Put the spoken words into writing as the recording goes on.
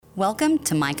Welcome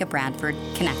to Micah Bradford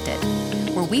Connected,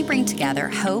 where we bring together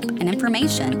hope and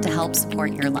information to help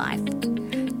support your life.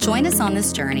 Join us on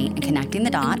this journey in connecting the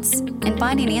dots and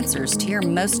finding answers to your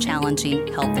most challenging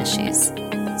health issues.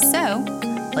 So,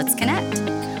 let's connect,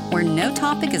 where no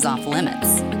topic is off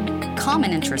limits.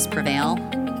 Common interests prevail,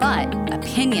 but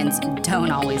opinions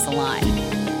don't always align.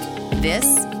 This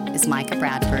is Micah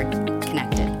Bradford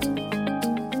Connected.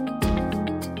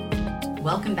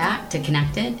 Welcome back to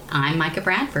Connected. I'm Micah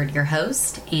Bradford, your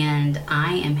host, and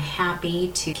I am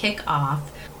happy to kick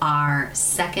off our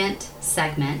second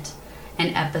segment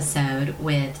and episode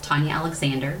with Tanya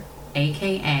Alexander,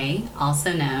 aka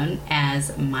also known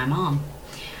as my mom.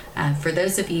 For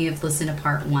those of you who've listened to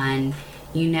part one,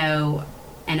 you know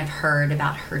and have heard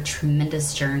about her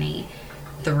tremendous journey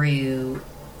through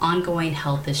ongoing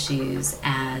health issues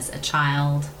as a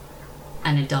child,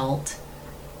 an adult,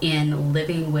 in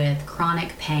living with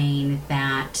chronic pain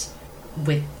that,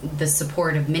 with the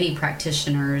support of many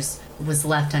practitioners, was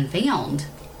left unfound,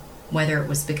 whether it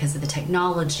was because of the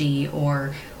technology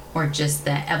or just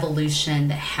the evolution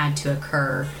that had to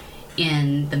occur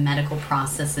in the medical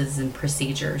processes and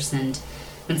procedures. And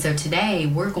so today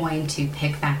we're going to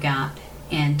pick back up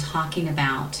and talking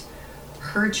about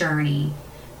her journey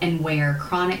and where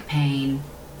chronic pain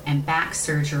and back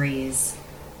surgeries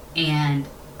and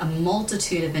a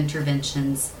multitude of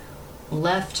interventions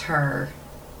left her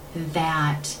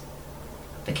that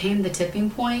became the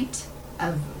tipping point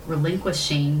of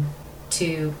relinquishing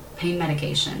to pain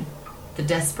medication, the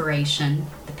desperation,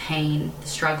 the pain, the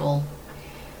struggle,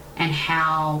 and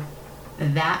how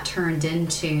that turned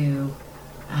into,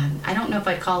 I don't know if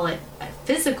I'd call it a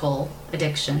physical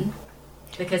addiction,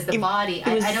 because the body,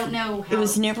 I don't know how. It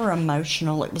was never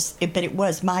emotional. But it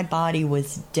was, my body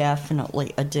was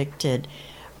definitely addicted.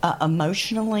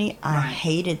 Emotionally, I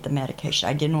hated the medication.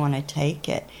 I didn't want to take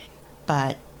it.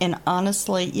 And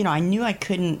honestly, I knew I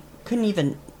couldn't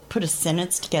even put a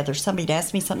sentence together. Somebody'd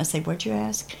ask me something, I'd say, "What'd you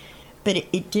ask?" But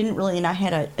it didn't really, and I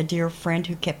had a dear friend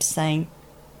who kept saying,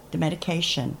 the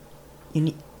medication,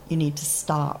 you need to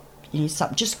stop. You need to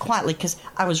stop, just quietly, because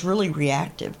I was really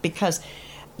reactive. Because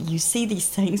you see these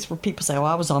things where people say, "Oh,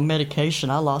 I was on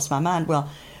medication, I lost my mind." Well,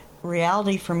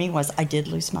 reality for me was I did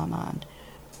lose my mind.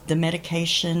 The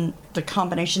medication, the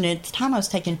combination, at the time I was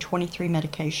taking 23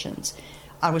 medications.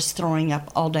 I was throwing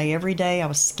up all day, every day. I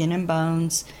was skin and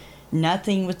bones.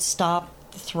 Nothing would stop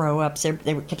the throw-ups.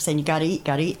 They kept saying, you gotta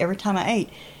eat. Every time I ate,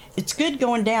 it's good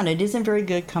going down. It isn't very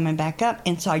good coming back up.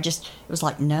 And so it was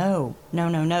like, no.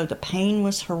 The pain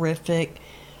was horrific.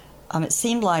 It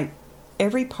seemed like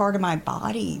every part of my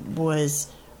body was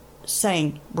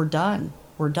saying, we're done.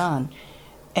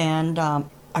 And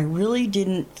I really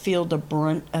didn't feel the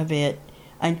brunt of it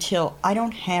until I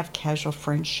don't have casual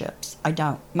friendships. I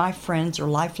don't. My friends are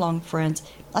lifelong friends.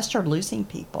 I started losing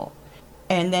people.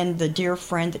 And then the dear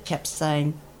friend that kept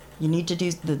saying, you need to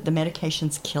do, the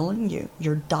medication's killing you.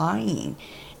 You're dying.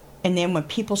 And then when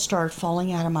people started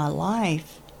falling out of my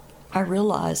life, I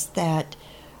realized that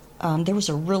there was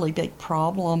a really big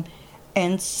problem.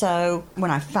 And so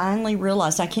when I finally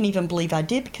realized, I can't even believe I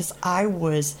did, because I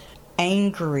was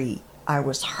angry. I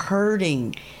was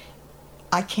hurting.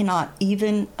 I cannot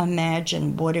even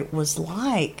imagine what it was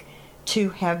like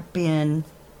to have been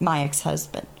my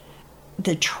ex-husband.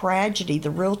 The tragedy,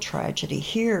 the real tragedy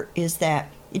here is that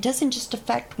it doesn't just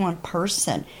affect one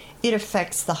person. It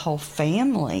affects the whole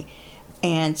family.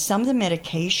 And some of the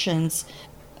medications,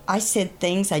 I said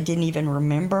things I didn't even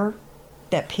remember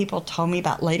that people told me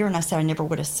about later, and I said, I never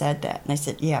would have said that. And I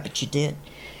said, yeah, but you did.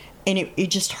 And it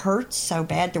just hurts so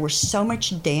bad. There was so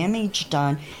much damage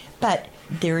done. But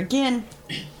there again,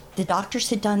 the doctors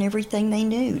had done everything they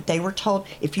knew. They were told,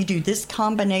 if you do this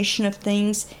combination of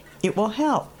things, it will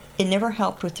help. It never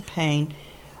helped with the pain.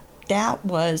 That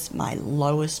was my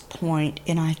lowest point.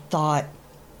 And I thought,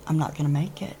 I'm not going to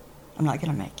make it.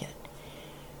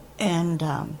 And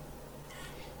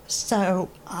so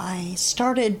I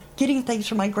started getting things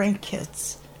for my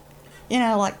grandkids.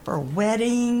 Like for a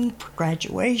wedding, for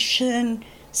graduation,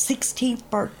 16th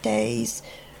birthdays,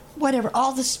 whatever,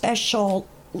 all the special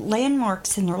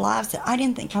landmarks in their lives that I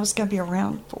didn't think I was going to be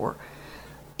around for.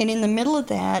 And in the middle of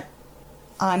that,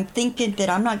 I'm thinking that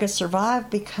I'm not going to survive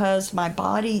because my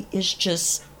body is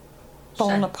just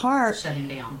falling apart. Shutting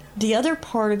down. The other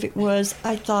part of it was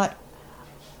I thought,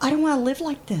 I don't want to live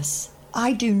like this.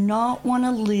 I do not want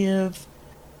to live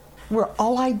where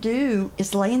all I do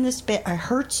is lay in this bed. I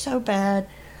hurt so bad.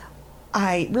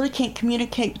 I really can't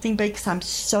communicate with anybody because I'm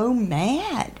so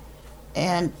mad.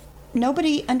 And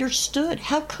nobody understood.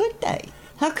 How could they?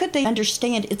 How could they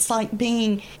understand? It's like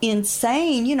being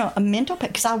insane, a mental,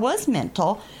 because I was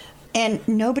mental, and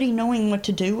nobody knowing what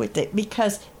to do with it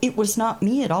because it was not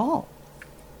me at all.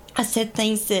 I said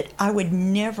things that I would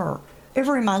never,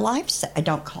 ever in my life say. I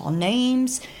don't call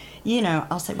names.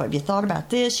 I'll say, well, have you thought about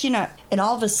this? And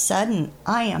all of a sudden,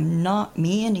 I am not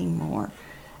me anymore.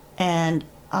 And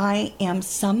I am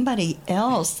somebody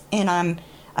else. And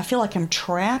I feel like I'm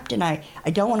trapped, and I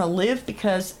don't want to live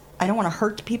because I don't want to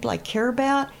hurt the people I care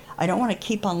about. I don't want to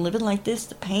keep on living like this.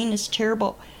 The pain is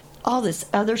terrible. All this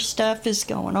other stuff is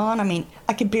going on. I mean,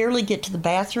 I could barely get to the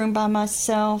bathroom by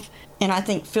myself. And I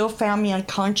think Phil found me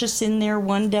unconscious in there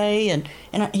one day. And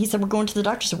he said, we're going to the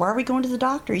doctor. I said, why are we going to the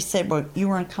doctor? He said, well, you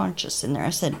were unconscious in there. I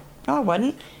said, no, I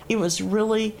wasn't. It was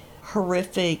really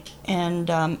horrific. And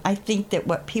I think that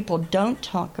what people don't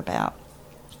talk about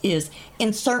is,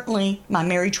 and certainly my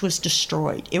marriage was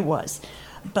destroyed. It was.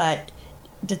 But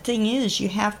the thing is, you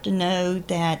have to know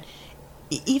that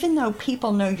even though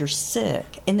people know you're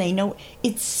sick and they know,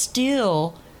 it's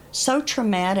still so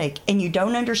traumatic, and you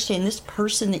don't understand this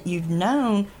person that you've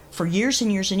known for years and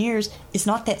years and years is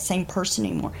not that same person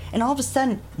anymore. And all of a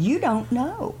sudden, you don't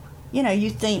know. You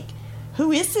think,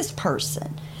 who is this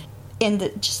person? And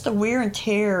just the wear and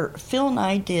tear. Phil and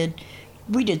I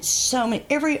we did so many,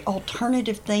 every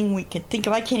alternative thing we could think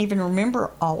of. I can't even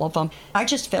remember all of them. I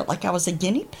just felt like I was a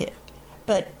guinea pig.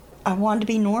 But I wanted to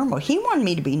be normal. He wanted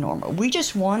me to be normal. We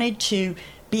just wanted to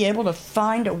be able to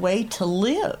find a way to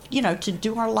live, to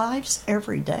do our lives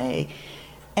every day.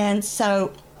 And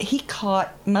so he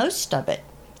caught most of it.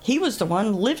 He was the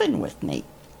one living with me.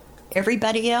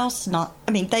 Everybody else,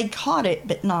 they caught it,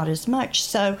 but not as much.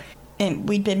 So, and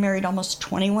we'd been married almost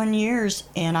 21 years,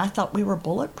 and I thought we were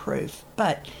bulletproof,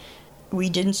 but we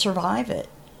didn't survive it.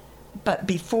 But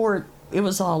before it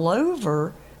was all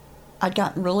over, I'd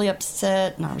gotten really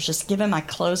upset, and I was just giving my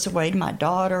clothes away to my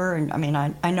daughter. And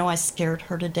I know I scared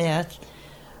her to death.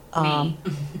 Me.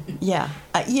 Yeah.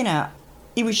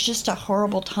 It was just a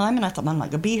horrible time, and I thought, I'm not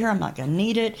going to be here. I'm not going to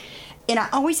need it. And I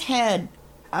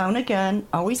own a gun,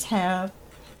 always have.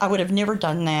 I would have never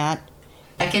done that.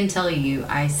 I can tell you,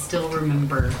 I still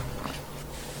remember.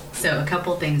 So a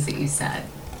couple things that you said.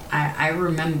 I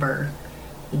remember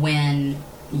when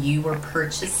you were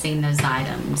purchasing those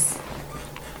items,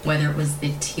 whether it was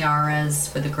the tiaras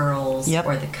for the girls, yep,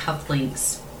 or the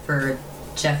cufflinks for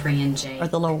Jeffrey and Jay. Or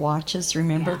the little watches,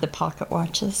 remember? Yeah. The pocket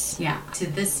watches. Yeah. To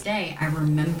this day, I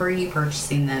remember you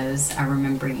purchasing those. I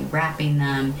remember you wrapping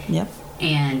them. Yep.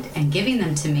 And giving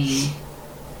them to me,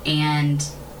 and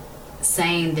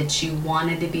saying that you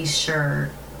wanted to be sure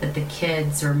that the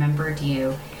kids remembered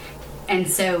you. And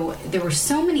so there were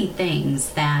so many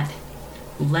things that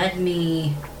led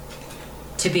me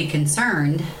to be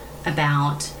concerned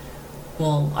about,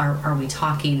 well, are we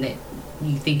talking that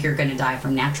you think you're going to die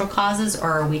from natural causes,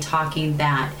 or are we talking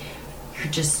that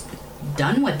you're just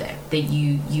done with it, that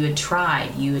you had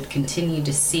tried, you had continued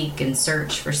to seek and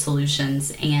search for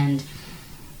solutions? And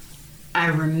I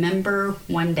remember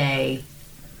one day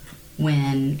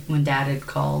when Dad had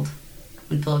called,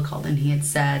 when Phil had called, and he had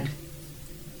said,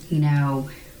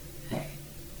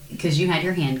 because you had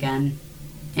your handgun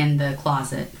in the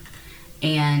closet,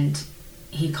 and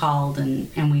he called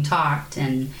and we talked,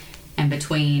 and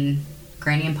between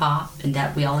Granny and Pop and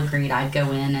Dad, we all agreed I'd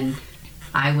go in and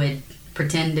I would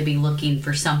pretend to be looking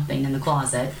for something in the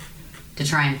closet to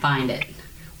try and find it,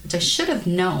 which I should have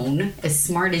known, as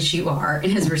smart as you are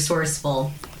and as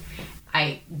resourceful.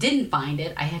 I didn't find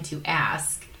it. I had to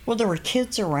ask. Well, there were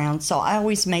kids around, so I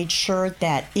always made sure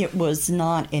that it was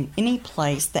not in any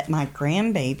place that my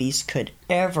grandbabies could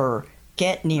ever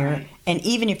get near. Right. And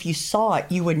even if you saw it,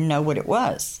 you wouldn't know what it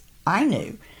was. I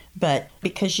knew. But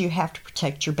because you have to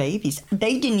protect your babies,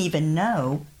 they didn't even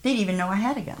know I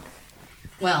had a gun.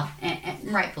 Well,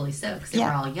 and rightfully so, because they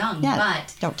were all young. Yeah.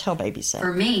 But don't tell babies that.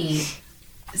 For me,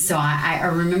 so I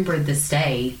remember this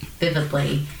day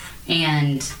vividly,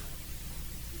 and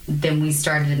then we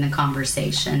started in the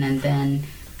conversation, and then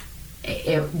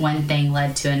one thing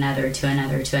led to another, to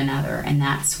another, to another, and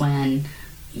that's when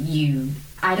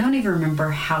I don't even remember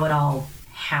how it all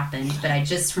happened, but I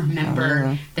just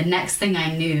remember the next thing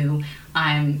I knew,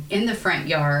 I'm in the front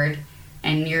yard,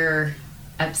 and you're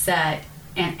upset,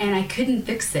 and I couldn't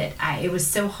fix it. It was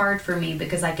so hard for me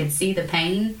because I could see the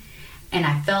pain, and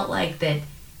I felt like that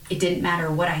it didn't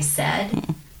matter what I said.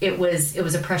 It was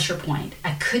a pressure point.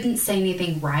 I couldn't say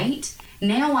anything right.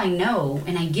 Now I know,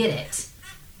 and I get it.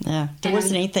 Yeah, there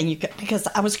wasn't anything you could, because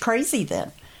I was crazy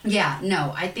then. Yeah,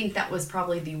 no, I think that was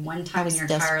probably the one time in your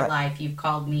entire life you've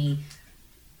called me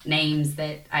names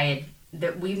that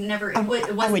we've never, it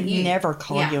wasn't I would you. never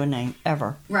call you a name,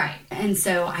 ever. Right. And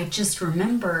so I just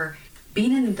remember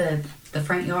being in the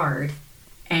front yard,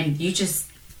 and you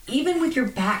just even with your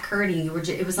back hurting,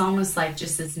 it was almost like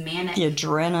just this manic the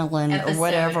adrenaline or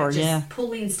whatever, just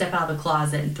pulling stuff out of the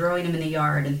closet and throwing them in the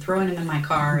yard and throwing them in my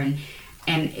car,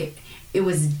 and it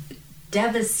was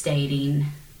devastating.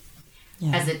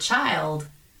 Yeah. As a child,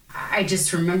 I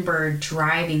just remember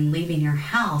leaving your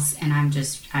house, and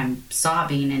I'm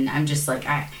sobbing, and I'm just like,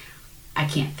 I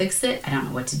can't fix it. I don't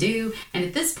know what to do. And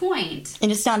at this point...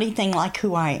 And it's not anything like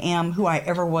who I am, who I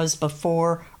ever was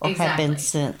before or have been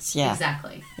since. Yeah.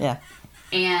 Exactly. Yeah.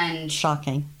 And...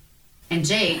 Shocking. And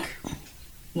Jake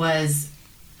was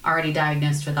already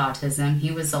diagnosed with autism.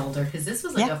 He was older, because this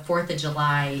was like a 4th of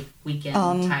July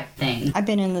weekend type thing. I've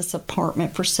been in this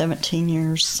apartment for 17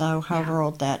 years, so however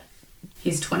old that...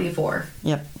 He's 24.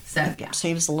 Yep. So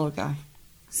he was a little guy.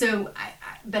 So,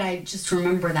 but I just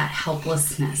remember that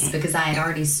helplessness, because I had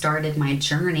already started my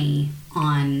journey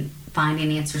on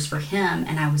finding answers for him,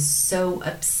 and I was so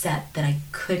upset that I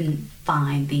couldn't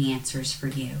find the answers for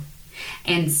you.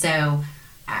 And so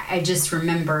I just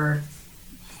remember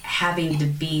having to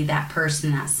be that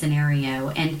person in that scenario,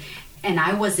 and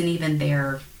I wasn't even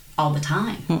there all the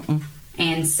time. Mm-mm.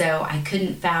 And so I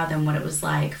couldn't fathom what it was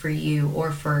like for you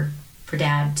or for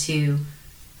Dad to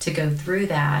go through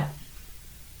that.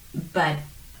 But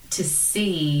to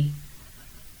see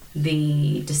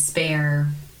the despair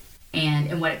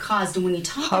and what it caused, and when you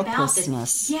talk about this,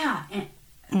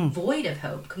 void of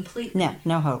hope, completely. Yeah,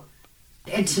 no hope.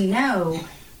 And to know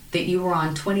that you were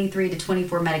on 23 to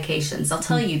 24 medications, I'll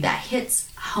tell you, that hits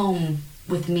home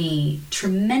with me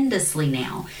tremendously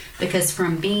now, because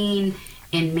from being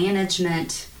in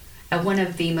management at one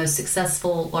of the most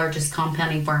successful, largest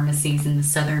compounding pharmacies in the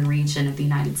southern region of the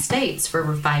United States for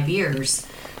over 5 years,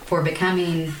 for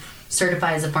becoming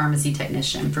certified as a pharmacy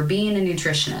technician, for being a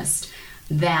nutritionist,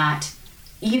 that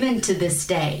even to this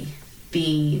day,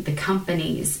 the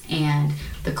companies and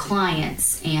the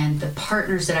clients and the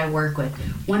partners that I work with,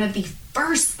 one of the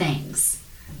first things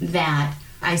that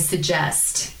I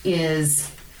suggest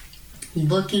is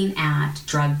looking at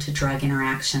drug-to-drug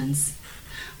interactions,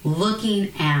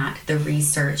 looking at the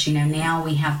research. Now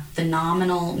we have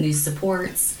phenomenal new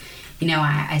supports.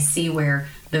 I see where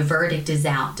the verdict is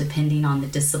out, depending on the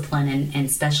discipline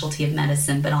and specialty of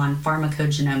medicine, but on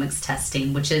pharmacogenomics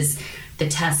testing, which is the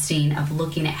testing of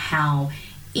looking at how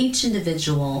each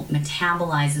individual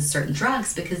metabolizes certain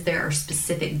drugs, because there are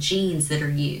specific genes that are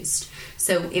used.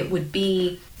 So it would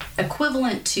be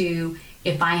equivalent to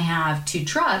if I have 2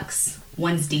 trucks,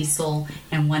 one's diesel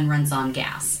and one runs on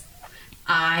gas.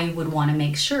 I would want to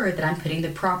make sure that I'm putting the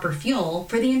proper fuel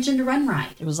for the engine to run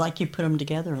right. It was like you put them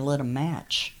together and let them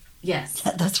match. Yes.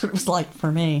 That's what it was like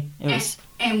for me.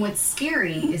 And what's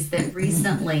scary is that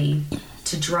recently,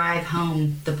 to drive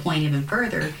home the point even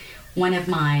further, one of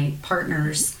my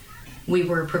partners, we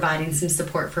were providing some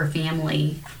support for a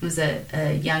family. It was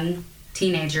a young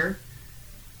teenager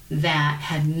that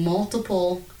had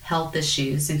multiple health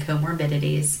issues and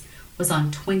comorbidities, was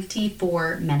on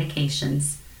 24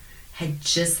 medications, had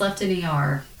just left an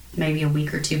ER maybe a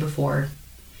week or 2 before,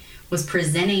 was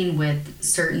presenting with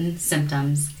certain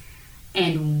symptoms.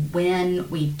 And when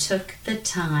we took the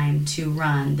time to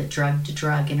run the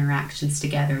drug-to-drug interactions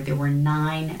together, there were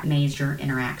 9 major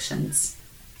interactions.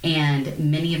 And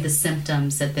many of the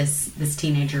symptoms that this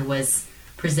teenager was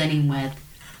presenting with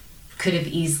could have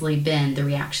easily been the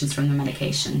reactions from the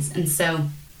medications. And so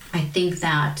I think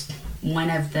that one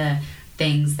of the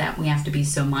things that we have to be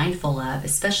so mindful of,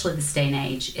 especially this day and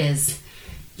age, is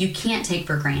you can't take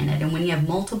for granted. And when you have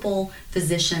multiple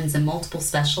physicians and multiple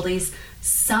specialties,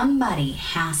 somebody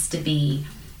has to be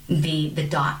the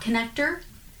dot connector.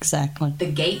 Exactly.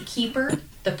 The gatekeeper,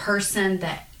 the person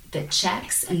that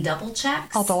checks and double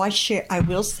checks. Although I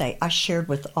will say, I shared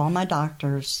with all my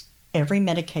doctors every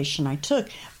medication I took.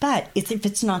 But if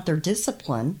it's not their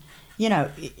discipline,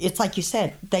 it's like you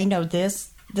said, they know this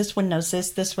one knows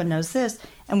this one knows this.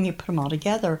 And when you put them all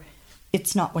together,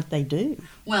 it's not what they do.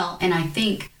 Well, and I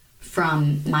think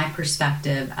from my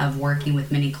perspective of working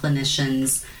with many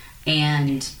clinicians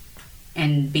and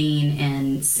being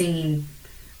and seeing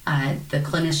the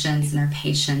clinicians and their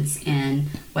patients in,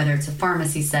 whether it's a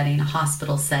pharmacy setting, a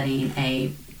hospital setting,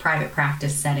 a private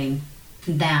practice setting,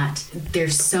 that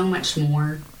there's so much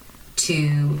more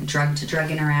to drug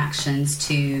interactions,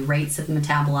 to rates of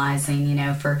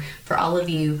metabolizing. For all of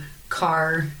you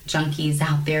car junkies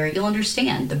out there, you'll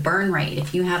understand the burn rate.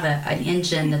 If you have an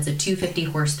engine that's a 250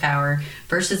 horsepower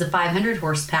versus a 500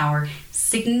 horsepower,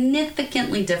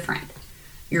 significantly different.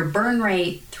 Your burn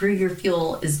rate through your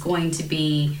fuel is going to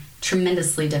be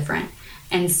tremendously different.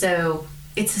 And so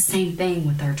it's the same thing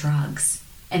with our drugs.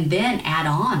 And then add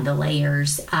on the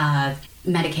layers of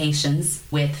medications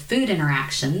with food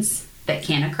interactions that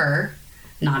can occur.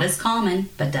 Not as common,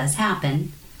 but does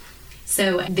happen.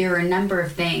 So there are a number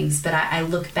of things, but I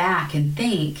look back and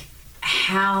think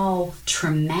how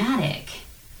traumatic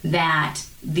that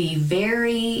the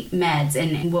very meds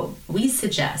and what we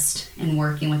suggest in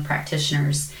working with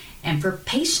practitioners and for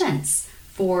patients,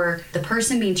 for the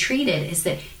person being treated, is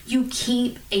that you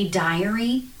keep a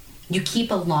diary, you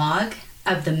keep a log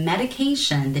of the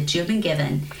medication that you've been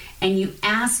given, and you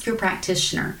ask your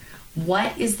practitioner,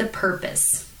 what is the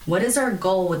purpose? What is our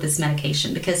goal with this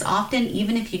medication? Because often,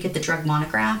 even if you get the drug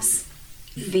monographs,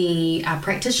 the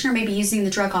practitioner may be using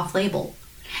the drug off-label.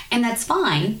 And that's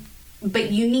fine,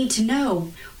 but you need to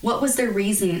know what was their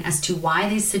reasoning as to why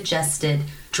they suggested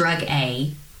drug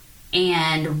A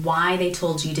and why they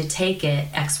told you to take it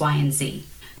X, Y, and Z.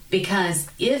 Because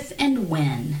if and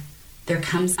when there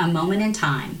comes a moment in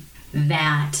time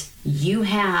that you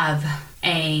have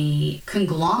a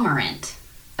conglomerate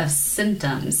of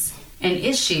symptoms and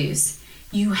issues,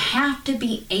 you have to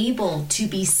be able to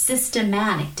be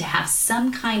systematic, to have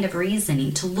some kind of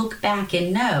reasoning, to look back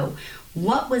and know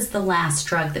what was the last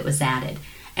drug that was added.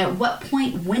 At what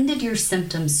point, when did your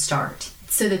symptoms start?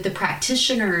 So that the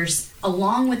practitioners,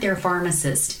 along with their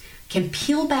pharmacist, can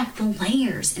peel back the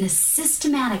layers in a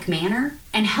systematic manner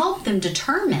and help them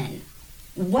determine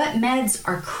what meds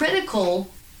are critical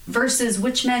versus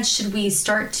which meds should we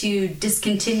start to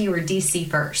discontinue or DC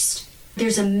first.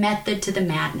 There's a method to the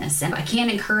madness, and I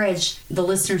can't encourage the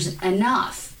listeners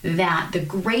enough that the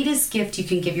greatest gift you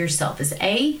can give yourself is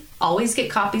A, always get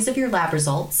copies of your lab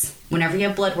results whenever you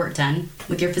have blood work done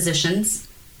with your physicians.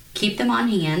 Keep them on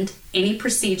hand. Any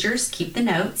procedures, keep the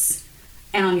notes.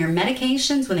 And on your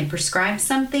medications, when they prescribe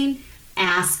something,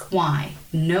 ask why.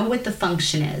 Know what the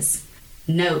function is.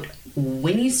 Note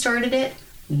when you started it,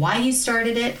 why you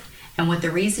started it, and what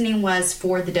the reasoning was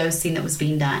for the dosing that was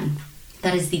being done.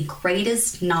 That is the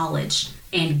greatest knowledge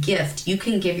and gift you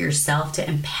can give yourself to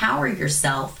empower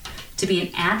yourself to be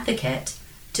an advocate,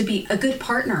 to be a good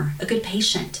partner, a good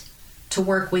patient, to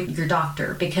work with your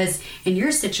doctor. Because in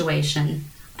your situation,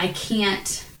 I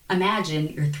can't imagine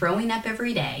you're throwing up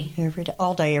every day. Every day,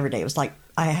 all day, every day. It was like,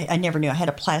 I never knew. I had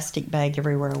a plastic bag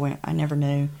everywhere I went. I never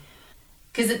knew.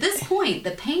 Because at this point,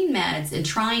 the pain meds and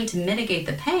trying to mitigate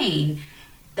the pain,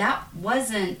 that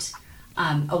wasn't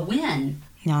a win.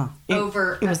 No,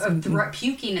 it was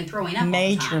puking and throwing up.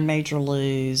 Major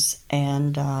lose.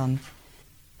 And,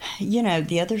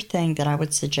 the other thing that I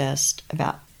would suggest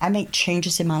I make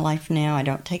changes in my life now. I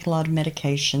don't take a lot of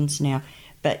medications now.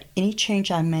 But any change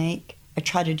I make, I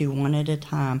try to do one at a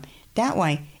time. That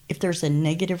way, if there's a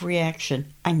negative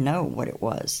reaction, I know what it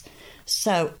was.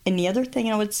 So, and the other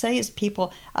thing I would say is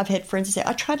I've had friends say,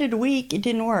 I tried it a week, it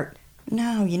didn't work.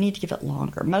 No, you need to give it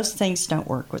longer. Most things don't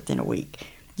work within a week.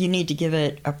 You need to give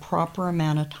it a proper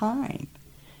amount of time.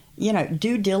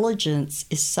 Due diligence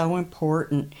is so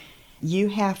important. You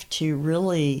have to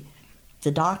really,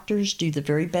 the doctors do the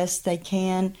very best they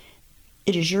can.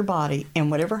 It is your body,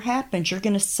 and whatever happens, you're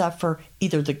going to suffer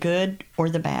either the good or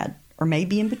the bad, or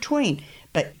maybe in between.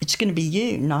 But it's going to be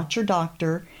you, not your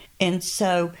doctor. And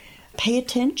so pay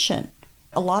attention.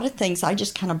 A lot of things, I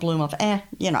just kind of blew them off.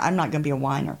 I'm not going to be a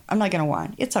whiner. I'm not going to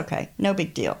whine. It's okay. No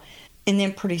big deal. And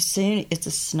then pretty soon, it's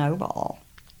a snowball.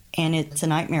 And it's a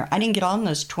nightmare. I didn't get on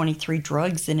those 23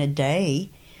 drugs in a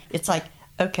day. It's like,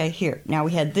 okay, here. Now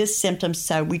we had this symptom,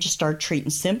 so we just started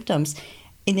treating symptoms.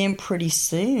 And then pretty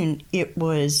soon, I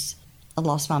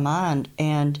lost my mind.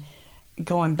 And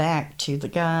going back to the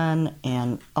gun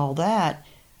and all that,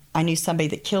 I knew somebody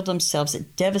that killed themselves.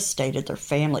 It devastated their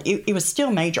family. It was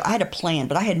still major. I had a plan,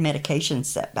 but I had medication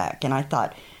set back. And I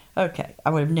thought, okay,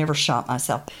 I would have never shot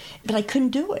myself. But I couldn't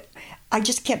do it. I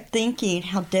just kept thinking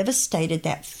how devastated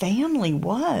that family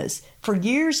was for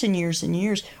years and years and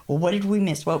years. Well, what did we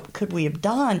miss? What could we have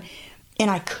done? And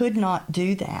I could not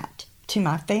do that to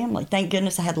my family. Thank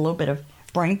goodness I had a little bit of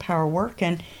brain power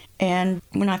working. And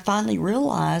when I finally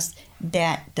realized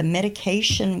that the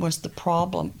medication was the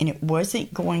problem and it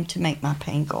wasn't going to make my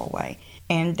pain go away,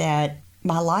 and that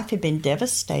my life had been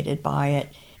devastated by it,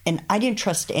 and I didn't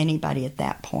trust anybody at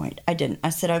that point. I didn't. I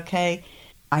said, okay,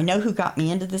 I know who got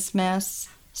me into this mess,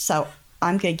 so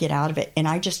I'm going to get out of it. And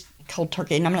I just cold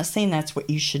turkey, and I'm not saying that's what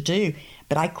you should do,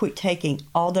 but I quit taking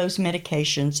all those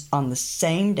medications on the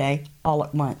same day, all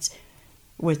at once.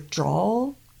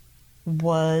 Withdrawal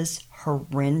was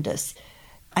horrendous.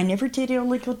 I never did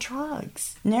illegal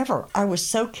drugs. Never. I was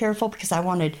so careful because I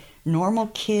wanted normal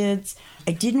kids.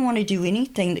 I didn't want to do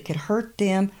anything that could hurt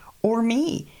them or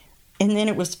me. And then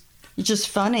it was just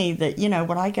funny that,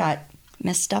 what I got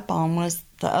messed up on was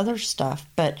the other stuff.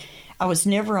 But I was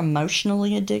never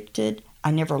emotionally addicted.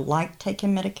 I never liked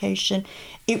taking medication.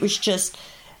 It was just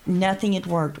nothing had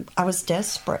worked. I was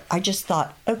desperate. I just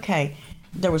thought, okay,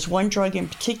 there was one drug in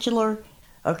particular.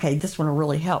 Okay, this one will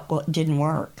really help. Well, it didn't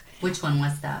work. Which one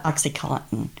was that?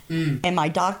 OxyContin. And my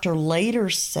doctor later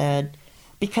said,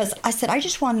 because I said, I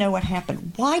just want to know what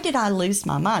happened. Why did I lose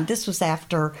my mind? This was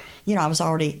after, I was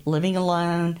already living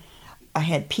alone. I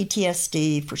had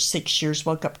PTSD for 6 years,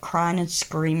 woke up crying and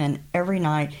screaming every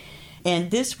night.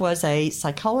 And this was a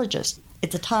psychologist.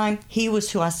 At the time, he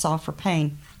was who I saw for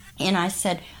pain. And I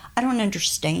said, I don't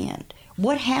understand.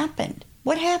 What happened?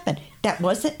 What happened? That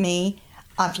wasn't me.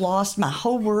 I've lost, my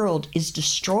whole world is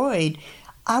destroyed.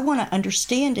 I want to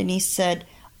understand. And he said,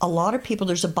 a lot of people,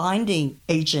 there's a binding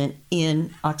agent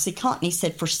in OxyContin. He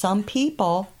said, for some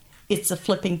people, it's a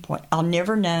flipping point. I'll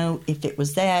never know if it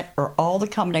was that or all the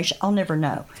combination. I'll never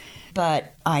know.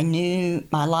 But I knew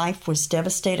my life was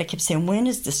devastated. I kept saying, when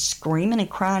is this screaming and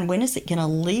crying? When is it going to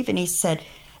leave? And he said,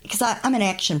 because I'm an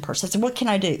action person. I said, what can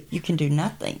I do? You can do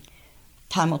nothing.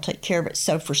 Time will take care of it.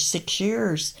 So for 6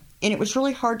 years, and it was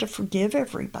really hard to forgive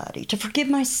everybody, to forgive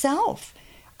myself.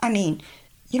 I mean,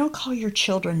 you don't call your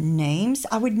children names.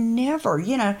 I would never,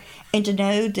 and to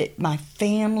know that my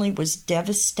family was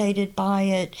devastated by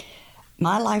it.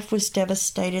 My life was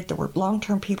devastated. There were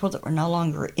long-term people that were no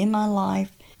longer in my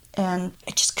life. And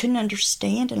I just couldn't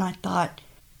understand. And I thought,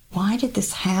 why did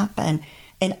this happen?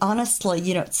 And honestly,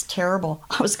 it's terrible.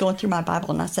 I was going through my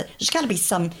Bible and I said, there's got to be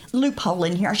some loophole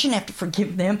in here. I shouldn't have to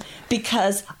forgive them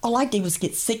because all I did was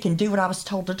get sick and do what I was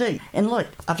told to do. And look,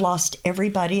 I've lost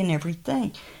everybody and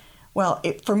everything. Well,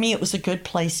 for me, it was a good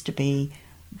place to be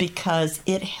because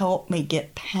it helped me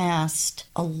get past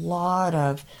a lot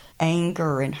of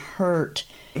anger and hurt.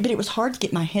 But it was hard to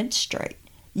get my head straight.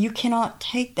 You cannot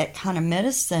take that kind of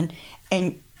medicine.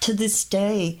 And to this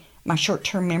day, my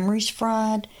short-term memory's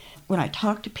fried. When I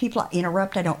talk to people, I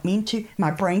interrupt. I don't mean to.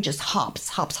 My brain just hops.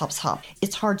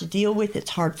 It's hard to deal with.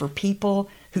 It's hard for people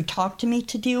who talk to me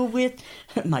to deal with.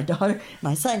 My daughter,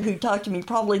 my son, who talk to me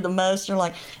probably the most, are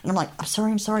like, and I'm like,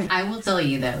 I'm sorry. I will tell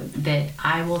you, though, that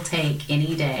I will take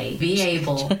any day, be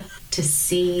able to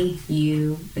see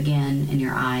you again in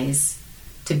your eyes,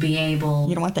 to be able...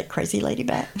 You don't want that crazy lady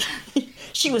back?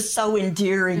 She was so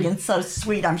endearing and so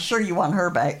sweet. I'm sure you want her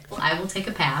back. Well, I will take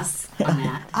a pass on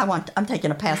that. I'm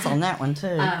taking a pass on that one,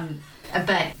 too.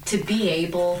 But to be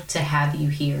able to have you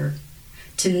here,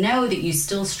 to know that you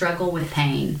still struggle with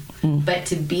pain, but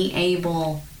to be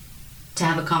able to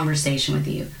have a conversation with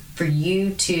you, for you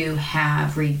to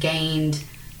have regained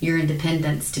your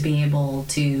independence, to be able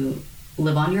to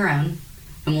live on your own.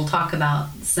 And we'll talk about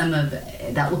some of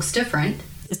it. That looks different.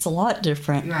 It's a lot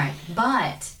different. Right.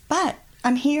 But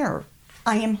I'm here.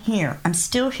 I am here. I'm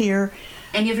still here.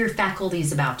 And you have your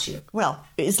faculties about you. Well,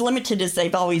 as limited as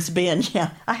they've always been,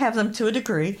 yeah. I have them to a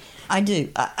degree. I do.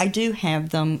 I do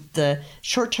have them. The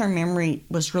short-term memory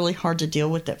was really hard to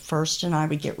deal with at first, and I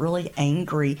would get really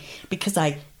angry because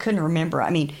I couldn't remember. I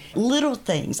mean, little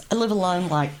things. I live alone,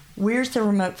 like, where's the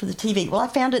remote for the TV? Well, I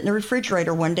found it in the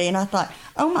refrigerator one day, and I thought,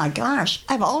 oh, my gosh,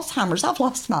 I have Alzheimer's. I've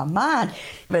lost my mind.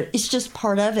 But it's just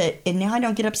part of it, and now I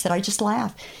don't get upset. I just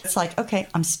laugh. It's like, okay,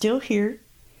 I'm still here.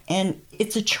 And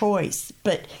it's a choice.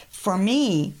 But for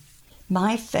me,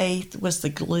 my faith was the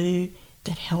glue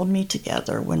that held me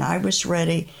together when I was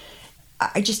ready.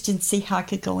 I just didn't see how I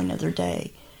could go another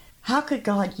day. How could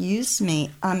God use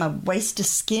me? I'm a waste of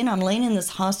skin. I'm laying in this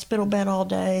hospital bed all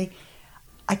day.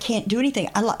 I can't do anything.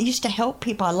 I used to help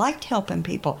people. I liked helping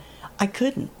people. I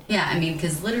couldn't. Yeah, I mean,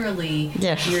 because literally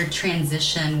your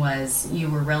transition was you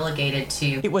were relegated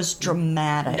to... It was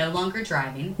dramatic. No longer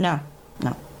driving. No.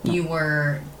 You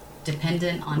were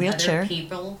dependent on wheelchair. Other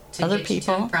people to get you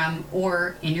to and from,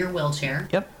 or in your wheelchair.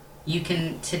 Yep. You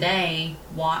can today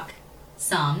walk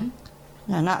some.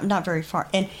 No, not very far.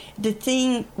 And the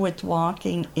thing with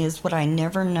walking is what I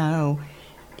never know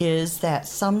is that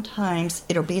sometimes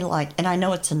it'll be like, and I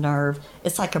know it's a nerve,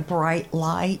 it's like a bright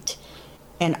light,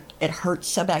 and it hurts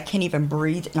so bad I can't even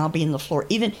breathe, and I'll be in the floor.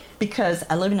 Even because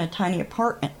I live in a tiny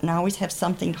apartment, and I always have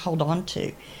something to hold on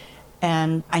to.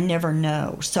 And I never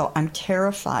know. So I'm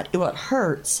terrified. It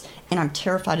hurts, and I'm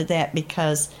terrified of that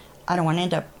because I don't want to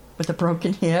end up with a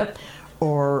broken hip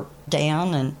or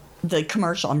down, and the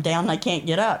commercial, I'm down and I can't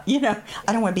get up.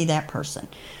 I don't want to be that person.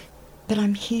 But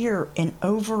I'm here, and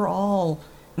overall,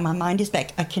 my mind is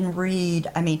back. I can read.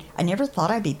 I mean, I never thought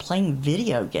I'd be playing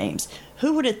video games.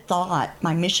 Who would have thought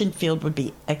my mission field would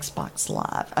be Xbox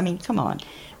Live? I mean, come on.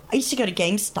 I used to go to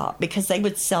GameStop because they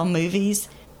would sell movies.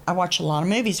 I watch a lot of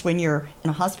movies. When you're in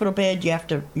a hospital bed,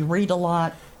 you read a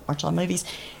lot, watch a lot of movies.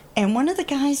 And one of the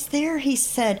guys there, he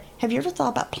said, have you ever thought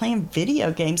about playing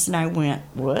video games? And I went,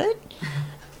 what?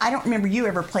 I don't remember you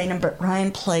ever playing them, but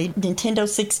Ryan played Nintendo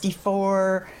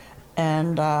 64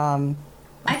 and...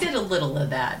 I did a little of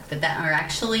that, but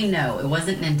no, it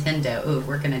wasn't Nintendo. Ooh,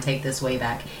 we're going to take this way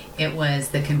back. It was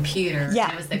the computer. Yeah.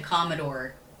 And it was the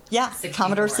Commodore. Yeah, 64.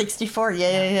 Commodore 64.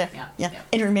 Yeah.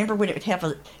 And remember when it would have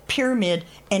a pyramid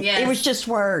and it was just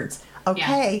words.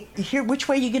 Okay, here, which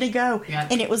way you gonna go? Yeah.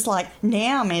 And it was like,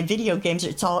 now, man, video games,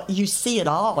 it's all, you see it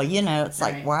all, you know, it's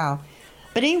like, wow.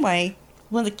 But anyway,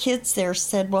 one of the kids there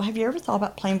said, well, have you ever thought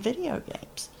about playing video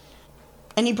games?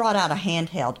 And he brought out a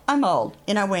handheld. I'm old.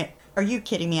 And I went, are you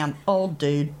kidding me? I'm old,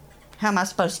 dude. How am I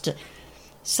supposed to?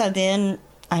 So then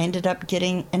I ended up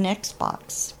getting an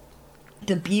Xbox.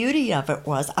 The beauty of it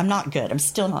was, I'm not good. I'm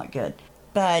still not good.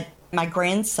 But my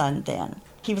grandson then,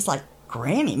 he was like,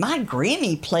 Grammy, my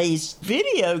Grammy plays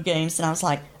video games. And I was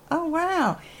like, oh,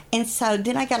 wow. And so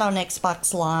then I got on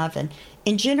Xbox Live.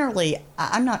 And generally,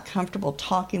 I'm not comfortable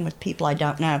talking with people I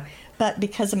don't know. But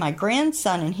because of my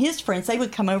grandson and his friends, they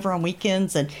would come over on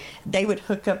weekends and they would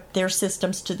hook up their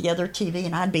systems to the other TV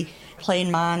and I'd be playing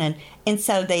mine. And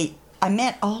so I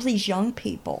met all these young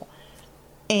people.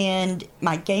 And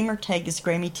my gamer tag is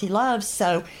Grammy T Loves.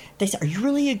 So they said, are you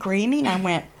really a Grammy? And I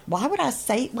went, why would I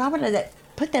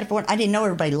put that for? I didn't know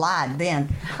everybody lied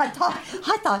then. I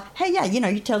thought, hey, yeah,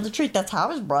 you tell the truth. That's how I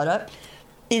was brought up.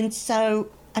 And so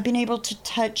I've been able to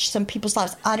touch some people's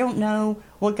lives. I don't know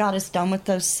what God has done with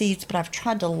those seeds, but I've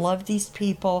tried to love these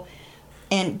people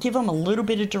and give them a little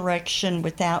bit of direction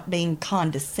without being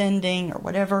condescending or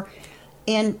whatever.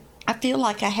 And I feel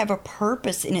like I have a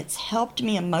purpose, and it's helped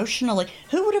me emotionally.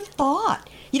 Who would have thought?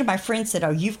 My friend said,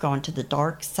 oh, you've gone to the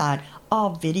dark side.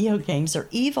 All video games are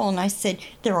evil. And I said,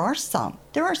 there are some.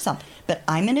 But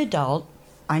I'm an adult.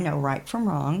 I know right from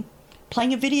wrong.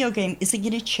 Playing a video game isn't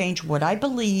going to change what I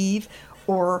believe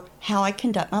or how I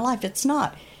conduct my life. It's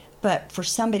not. But for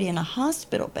somebody in a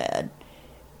hospital bed,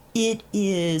 it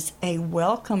is a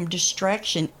welcome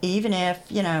distraction. Even if,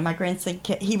 my grandson,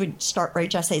 he would start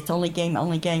rage. I say, it's only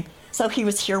game. So he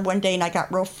was here one day and I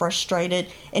got real frustrated.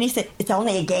 And he said, it's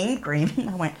only a game, Graham. And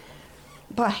I went,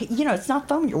 but, it's not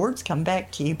fun. Your words come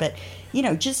back to you. But,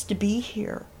 just to be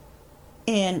here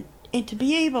and to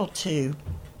be able to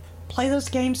play those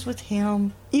games with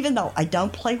him, even though I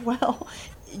don't play well,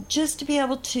 just to be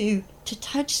able to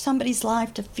touch somebody's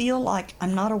life, to feel like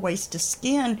I'm not a waste of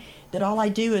skin, that all I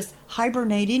do is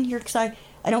hibernate in here because I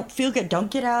don't feel good,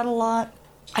 don't get out a lot.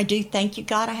 I do, thank you,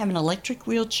 God, I have an electric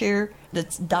wheelchair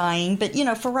that's dying. But,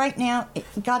 for right now,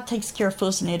 God takes care of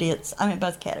fools and idiots. I'm in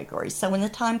both categories. So when the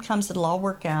time comes, it'll all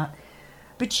work out.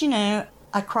 But,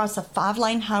 I cross a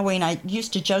 5-lane highway, and I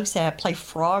used to joke, say I play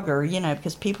Frogger,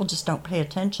 because people just don't pay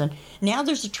attention. Now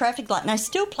there's a traffic light, and I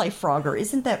still play Frogger.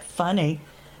 Isn't that funny?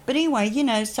 But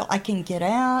anyway, so I can get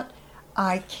out.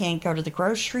 I can go to the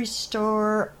grocery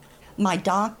store. My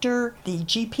doctor, the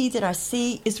GP that I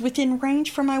see, is within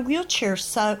range for my wheelchair.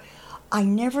 So I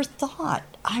never thought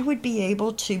I would be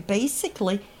able to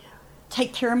basically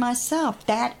take care of myself.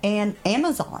 That and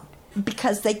Amazon,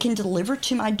 because they can deliver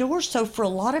to my door. So for a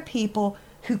lot of people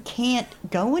who can't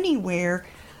go anywhere,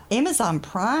 Amazon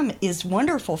Prime is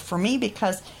wonderful for me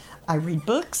because I read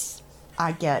books.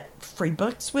 I get free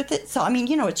books with it. So,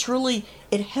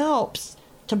 it helps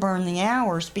to burn the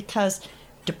hours because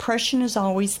depression is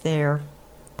always there.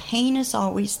 Pain is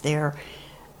always there.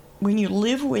 When you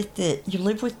live with it, you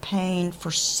live with pain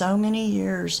for so many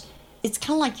years. It's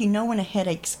kind of like when a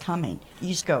headache's coming. You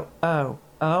just go,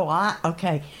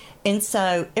 okay. And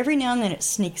so every now and then it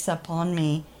sneaks up on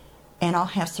me and I'll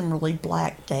have some really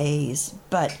black days.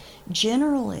 But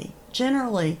generally,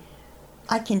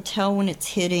 I can tell when it's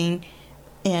hitting.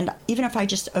 And even if I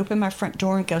just open my front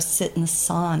door and go sit in the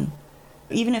sun,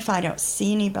 even if I don't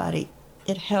see anybody,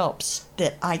 it helps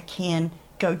that I can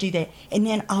go do that. And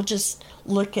then I'll just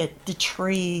look at the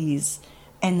trees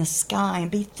and the sky and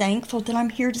be thankful that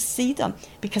I'm here to see them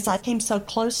because I came so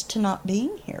close to not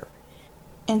being here.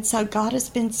 And so God has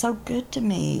been so good to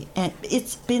me, and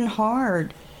it's been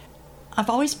hard. I've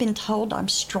always been told I'm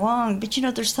strong, but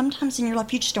there's sometimes in your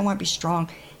life you just don't want to be strong.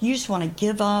 You just want to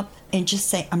give up and just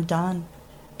say, I'm done.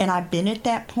 And I've been at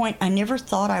that point. I never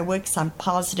thought I would because I'm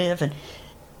positive. And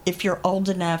if you're old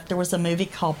enough, there was a movie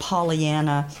called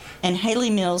Pollyanna. And Haley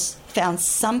Mills found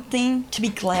something to be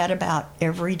glad about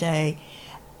every day.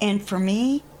 And for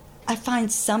me, I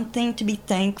find something to be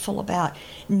thankful about.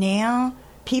 Now,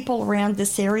 people around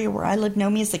this area where I live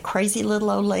know me as a crazy little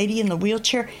old lady in the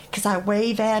wheelchair because I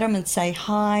wave at them and say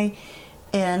hi.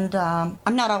 And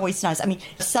I'm not always nice.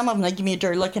 Some of them, they give me a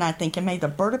dirty look, and I think, may the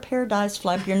bird of paradise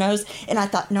fly up your nose. And I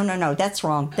thought, no, that's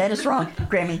wrong. That is wrong,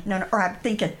 Grammy. No. Or I'm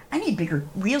thinking, I need bigger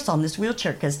wheels on this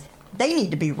wheelchair because they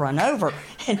need to be run over.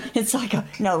 And it's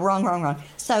like, no, wrong.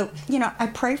 So, I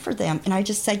pray for them, and I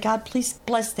just say, God, please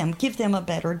bless them, give them a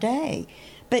better day.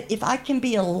 But if I can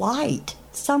be a light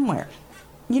somewhere,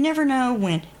 you never know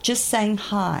when just saying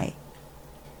hi,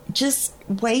 just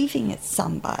waving at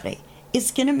somebody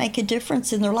is going to make a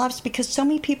difference in their lives, because so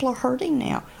many people are hurting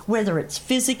now, whether it's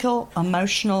physical,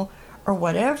 emotional, or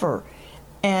whatever.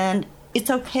 And it's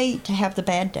okay to have the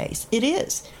bad days. It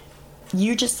is.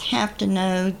 You just have to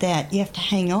know that you have to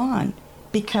hang on,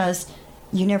 because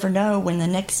you never know when the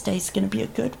next day is going to be a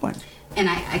good one. And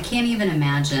I can't even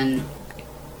imagine,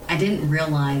 I didn't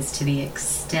realize to the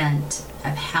extent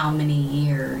of how many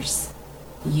years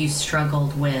you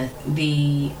struggled with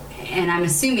and I'm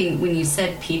assuming when you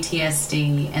said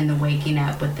PTSD and the waking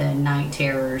up with the night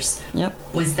terrors, yep,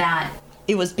 was that...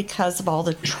 It was because of all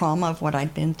the trauma of what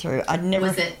I'd been through.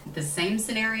 Was it the same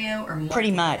scenario or more?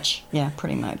 Pretty much. Yeah,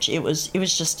 pretty much. It was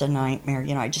just a nightmare.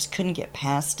 I just couldn't get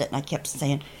past it, and I kept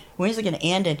saying, when is it going to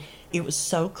end? And it was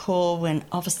so cool when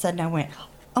all of a sudden I went,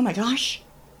 oh my gosh,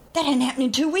 that hadn't happened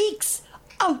in 2 weeks.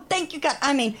 Oh, thank you, God.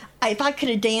 I mean, if I could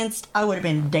have danced, I would have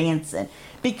been dancing,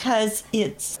 because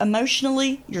it's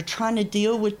emotionally, you're trying to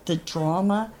deal with the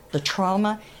trauma,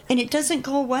 and it doesn't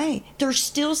go away. There's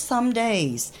still some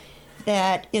days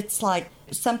that it's like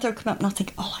something will come up and I'll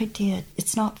think, oh, I did.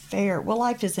 It's not fair. Well,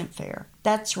 life isn't fair.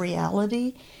 That's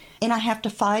reality. And I have to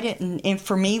fight it. And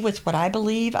for me, with what I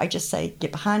believe, I just say,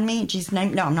 get behind me in Jesus'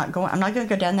 name. No, I'm not going to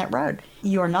go down that road.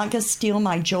 You are not going to steal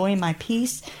my joy and my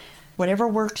peace. Whatever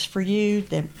works for you,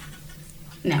 then.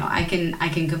 No, I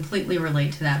can completely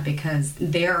relate to that, because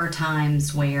there are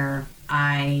times where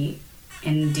in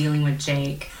dealing with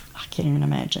Jake, I can't even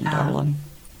imagine, darling.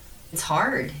 It's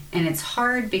hard, and it's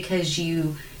hard because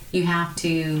you have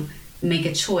to make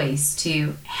a choice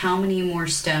to how many more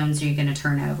stones are you going to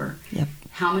turn over? Yep.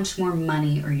 How much more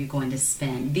money are you going to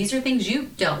spend? These are things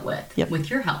you've dealt with, yep, with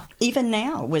your health. Even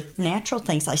now, with natural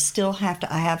things, I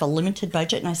have a limited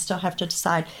budget, and I still have to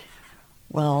decide,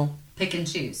 well... Pick and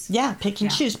choose. Yeah, pick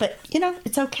and choose. But,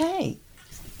 it's okay.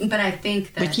 But I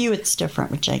think that... With you, it's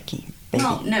different with Jakey. Baby.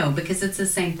 Well, no, because it's the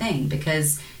same thing.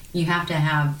 Because you have to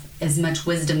have as much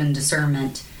wisdom and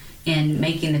discernment in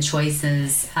making the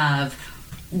choices of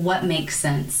what makes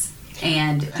sense.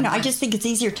 And I just think it's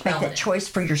easier to make that choice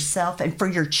for yourself and for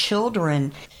your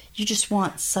children. You just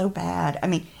want so bad. I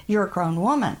mean, you're a grown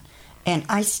woman, and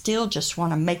I still just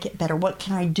want to make it better. What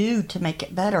can I do to make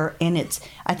it better? And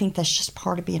I think that's just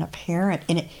part of being a parent.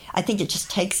 And I think it just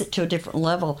takes it to a different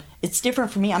level. It's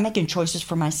different for me. I'm making choices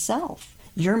for myself.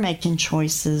 You're making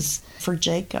choices for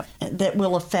Jacob that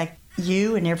will affect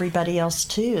you and everybody else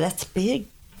too. That's big.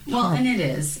 Well, and it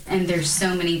is. And there's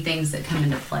so many things that come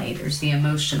into play. There's the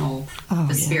emotional,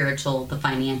 the spiritual, the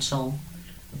financial,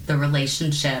 the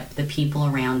relationship, the people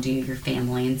around you, your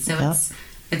family. And so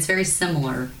it's very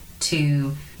similar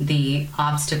to the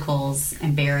obstacles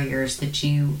and barriers that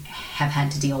you have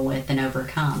had to deal with and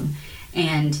overcome.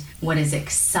 And what is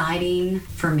exciting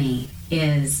for me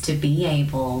is to be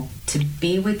able to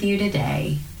be with you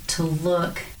today, to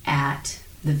look at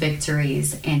the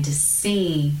victories and to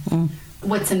see.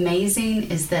 What's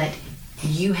amazing is that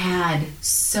you had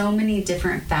so many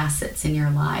different facets in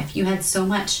your life. You had so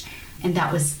much, and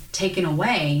that was taken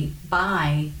away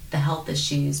by the health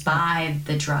issues, by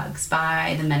the drugs,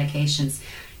 by the medications.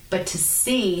 But to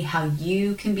see how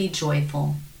you can be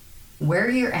joyful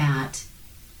where you're at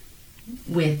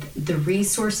with the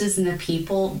resources and the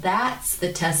people, that's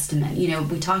the testament.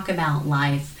 We talk about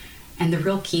life, and the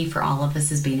real key for all of us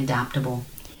is being adaptable.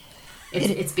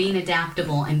 It's being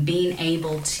adaptable and being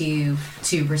able to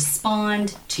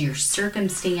respond to your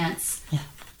circumstance,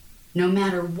 no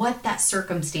matter what that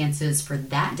circumstance is for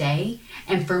that day.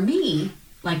 And for me,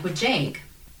 like with Jake,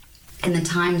 in the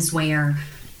times where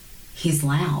he's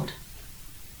loud,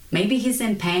 maybe he's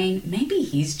in pain, maybe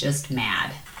he's just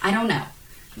mad. I don't know.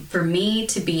 For me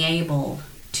to be able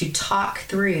to talk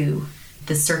through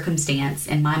the circumstance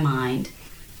in my mind,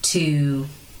 to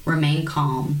remain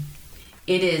calm,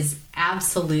 it is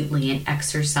absolutely an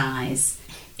exercise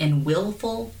in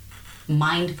willful,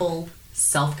 mindful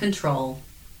self-control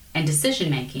and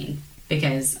decision-making.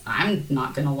 Because I'm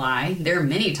not going to lie, there are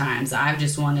many times I've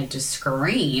just wanted to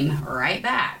scream right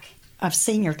back. I've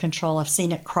seen your control. I've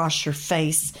seen it cross your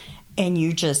face, and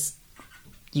you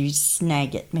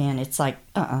snag it, man. It's like,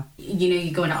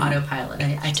 You go into autopilot.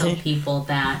 I tell people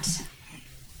that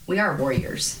we are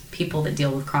warriors, people that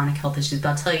deal with chronic health issues. But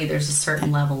I'll tell you, there's a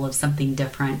certain level of something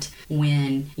different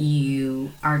when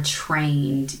you are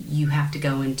trained. You have to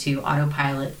go into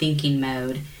autopilot thinking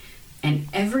mode, and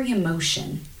every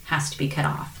emotion has to be cut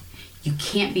off. You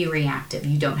can't be reactive.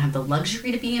 You don't have the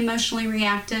luxury to be emotionally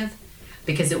reactive.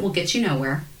 because it will get you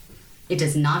nowhere. It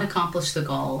does not accomplish the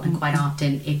goal, and quite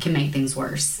often it can make things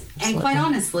worse. Absolutely. And quite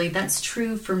honestly, that's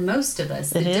true for most of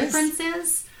us. The difference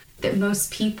is that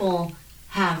most people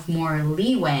have more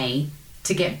leeway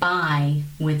to get by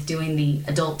with doing the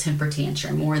adult temper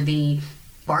tantrum or the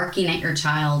barking at your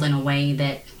child in a way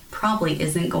that probably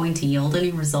isn't going to yield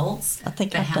any results. I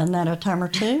think I've done that a time or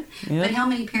two. Yep. But how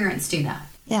many parents do that?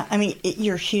 Yeah, I mean,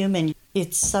 you're human.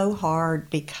 It's so hard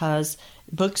because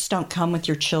books don't come with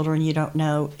your children. You don't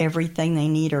know everything they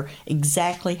need or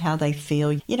exactly how they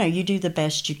feel. You know, you do the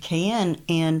best you can.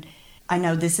 And I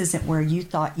know this isn't where you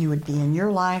thought you would be in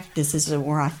your life. This isn't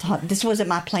where I thought, this wasn't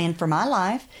my plan for my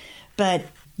life. But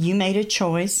you made a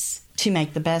choice to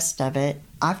make the best of it.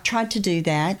 I've tried to do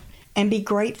that and be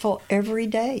grateful every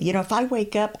day. You know, if I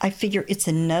wake up, I figure it's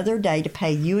another day to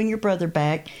pay you and your brother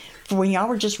back for when y'all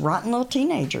were just rotten little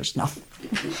teenagers. No.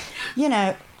 You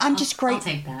know, I'm just grateful.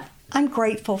 I'll take that. I'm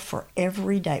grateful for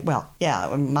every day. Well,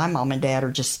 yeah, my mom and dad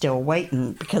are just still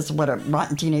waiting because of what a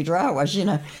rotten teenager I was, you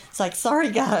know. It's like, sorry,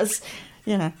 guys.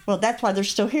 You know, well, that's why they're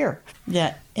still here.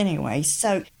 Yeah, anyway,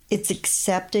 so it's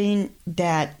accepting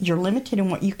that you're limited in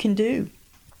what you can do.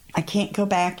 I can't go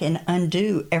back and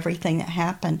undo everything that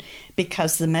happened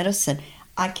because the medicine.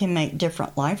 I can make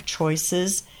different life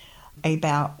choices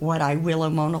about what I will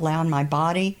and won't allow in my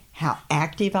body, how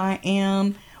active I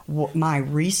am, what my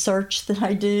research that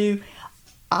I do.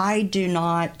 I do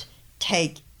not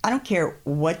take, I don't care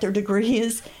what their degree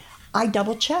is, I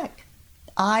double check.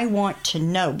 I want to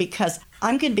know because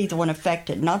I'm going to be the one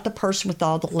affected, not the person with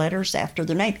all the letters after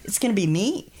their name. It's going to be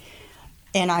me.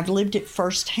 And I've lived it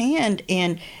firsthand.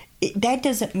 And that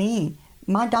doesn't mean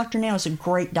my doctor now is a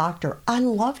great doctor. I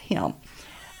love him.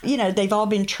 You know, they've all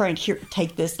been trained, here,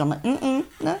 take this. And I'm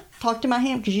like, no, talk to my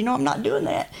hand because you know I'm not doing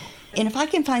that. And if I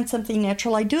can find something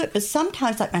natural, I do it. But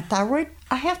sometimes, like my thyroid,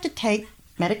 I have to take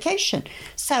medication.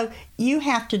 So you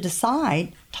have to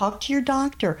decide, talk to your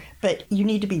doctor, but you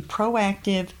need to be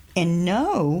proactive and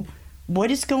know what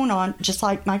is going on. Just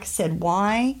like Mike said,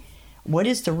 why? What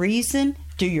is the reason?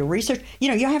 Do your research. You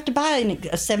know, you don't have to buy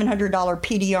a $700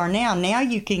 PDR now. Now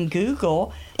you can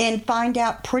Google and find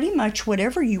out pretty much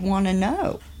whatever you want to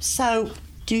know. So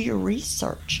do your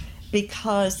research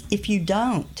because if you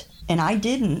don't, and I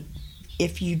didn't,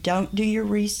 if you don't do your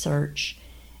research,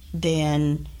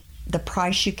 then the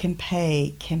price you can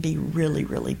pay can be really,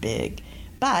 really big.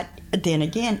 But then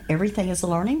again, everything is a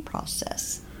learning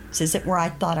process. This isn't where I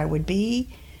thought I would be,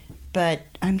 but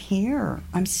I'm here.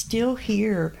 I'm still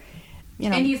here. You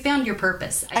know, and you found your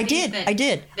purpose. I did.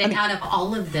 That out of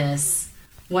all of this,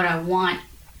 what I want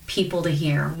people to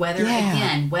hear, whether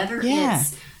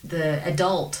it's the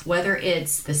adult, whether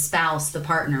it's the spouse, the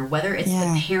partner, whether it's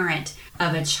the parent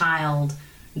of a child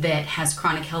that has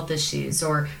chronic health issues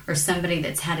or somebody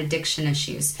that's had addiction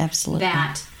issues. Absolutely.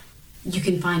 That you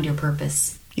can find your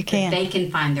purpose. You can. That they can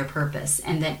find their purpose.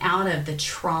 And that out of the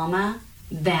trauma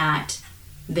that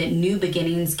new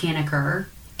beginnings can occur.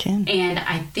 And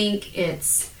I think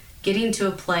it's getting to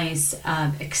a place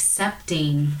of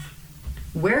accepting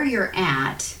where you're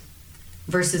at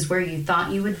versus where you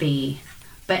thought you would be,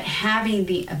 but having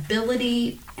the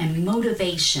ability and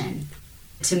motivation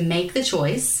to make the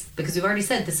choice, because we've already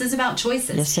said this is about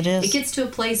choices. Yes, it is. It gets to a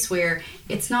place where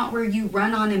it's not where you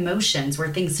run on emotions,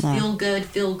 where things feel good,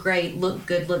 feel great, look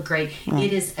good, look great.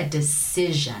 It is a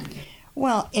decision.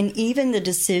 Well, and even the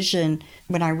decision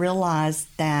when I realized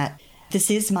that this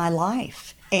is my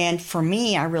life. And for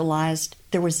me, I realized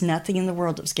there was nothing in the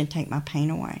world that was going to take my pain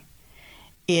away.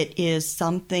 It is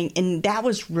something, and that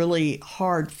was really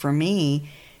hard for me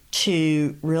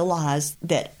to realize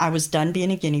that I was done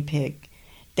being a guinea pig,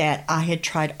 that I had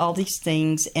tried all these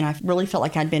things, and I really felt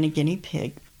like I'd been a guinea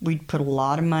pig. We'd put a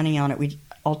lot of money on it.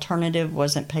 Alternative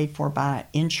wasn't paid for by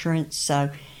insurance, so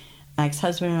my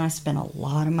ex-husband and I spent a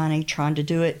lot of money trying to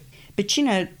do it. But, you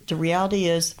know, the reality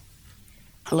is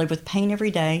I live with pain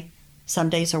every day. Some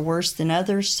days are worse than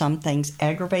others. Some things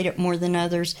aggravate it more than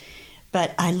others.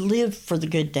 But I live for the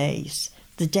good days,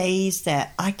 the days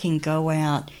that I can go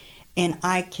out and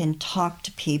I can talk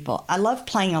to people. I love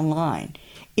playing online.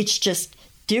 It's just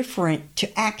different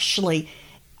to actually,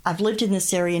 I've lived in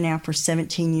this area now for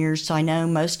 17 years, so I know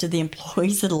most of the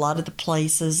employees at a lot of the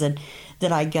places and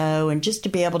that I go, and just to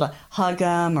be able to hug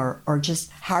them or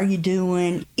just, how are you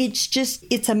doing?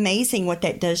 It's amazing what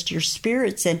that does to your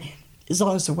spirits. And as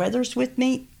long as the weather's with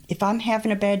me, if I'm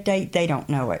having a bad day, they don't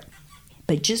know it.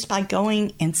 But just by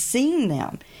going and seeing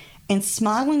them and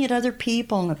smiling at other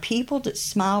people and the people that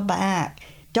smile back,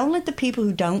 don't let the people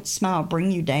who don't smile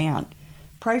bring you down.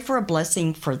 Pray for a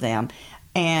blessing for them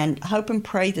and hope and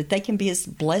pray that they can be as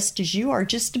blessed as you are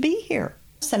just to be here.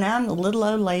 So now I'm the little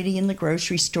old lady in the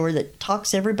grocery store that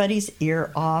talks everybody's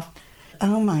ear off.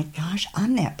 Oh my gosh,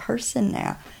 I'm that person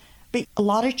now. But a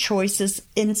lot of choices,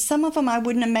 and some of them I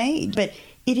wouldn't have made, but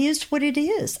it is what it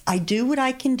is. I do what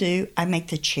I can do. I make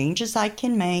the changes I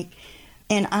can make,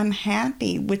 and I'm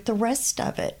happy with the rest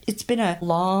of it. It's been a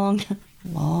long,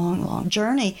 long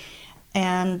journey,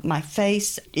 and my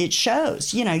face, it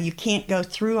shows. You know, you can't go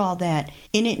through all that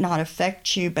and it not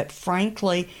affect you, but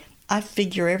frankly, I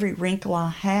figure every wrinkle I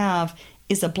have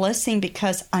is a blessing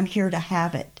because I'm here to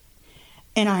have it.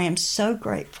 And I am so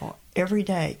grateful every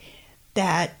day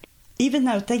that even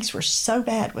though things were so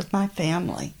bad with my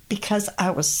family, because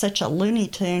I was such a Looney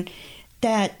Tune,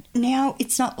 that now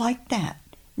it's not like that.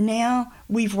 Now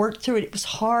we've worked through it. It was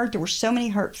hard. There were so many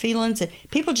hurt feelings, and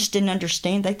people just didn't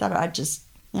understand. They thought I just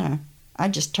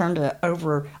turned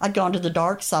over. I'd gone to the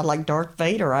dark side like Darth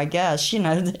Vader, I guess,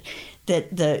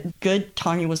 that the good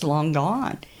Tanya was long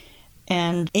gone.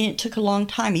 And it took a long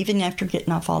time, even after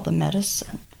getting off all the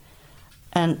medicine.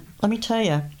 And let me tell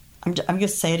you, I'm going to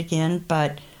say it again,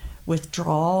 but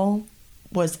withdrawal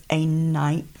was a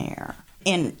nightmare.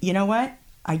 And you know what?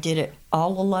 I did it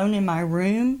all alone in my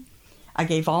room. I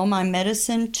gave all my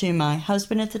medicine to my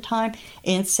husband at the time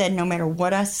and said, no matter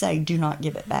what I say, do not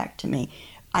give it back to me.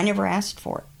 I never asked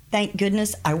for it. Thank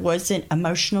goodness I wasn't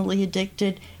emotionally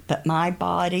addicted, but my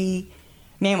body,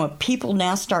 man, when people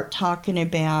now start talking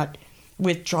about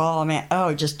withdrawal, man,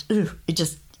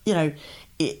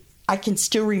 I can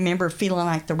still remember feeling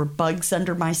like there were bugs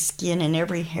under my skin and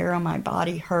every hair on my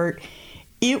body hurt.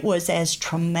 It was as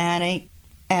traumatic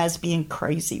as being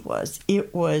crazy was.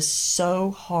 It was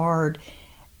so hard.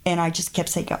 And I just kept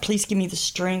saying, God, please give me the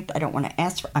strength. I don't want to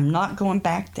ask for it. I'm not going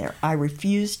back there. I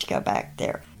refuse to go back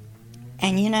there.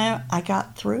 And, I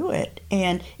got through it.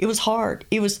 And it was hard.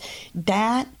 It was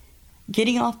that,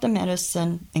 getting off the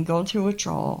medicine and going through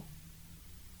withdrawal,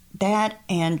 that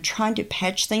and trying to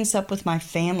patch things up with my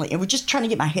family. And we're just trying to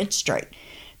get my head straight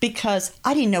because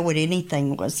I didn't know what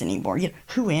anything was anymore.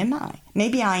 Who am I?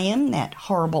 Maybe I am that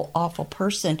horrible, awful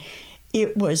person.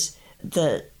 It was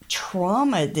the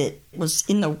trauma that was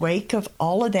in the wake of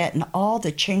all of that and all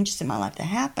the changes in my life that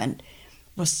happened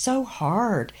was so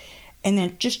hard. And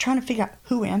then just trying to figure out,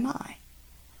 who am I?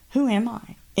 Who am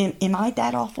I? Am I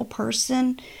that awful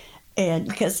person? And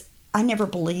because I never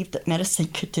believed that medicine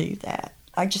could do that.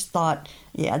 I just thought,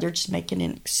 they're just making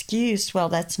an excuse. Well,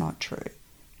 that's not true.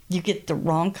 You get the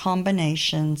wrong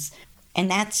combinations, and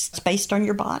that's based on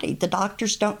your body. The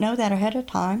doctors don't know that ahead of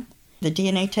time. The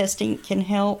DNA testing can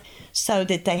help so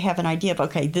that they have an idea of,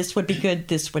 okay, this would be good,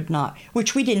 this would not,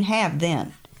 which we didn't have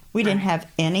then. We didn't have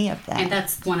any of that. And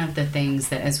that's one of the things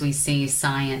that as we see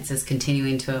science is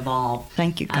continuing to evolve.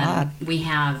 Thank you, God. We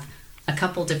have a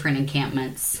couple different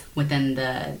encampments within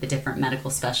the different medical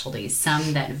specialties.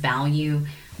 Some that value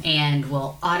and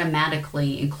will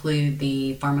automatically include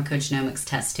the pharmacogenomics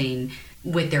testing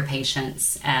with their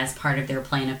patients as part of their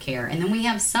plan of care. And then we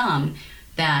have some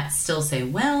that still say,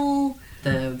 well,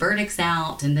 the verdict's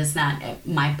out and this, that.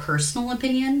 My personal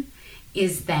opinion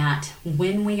is that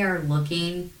when we are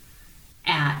looking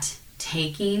at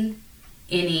taking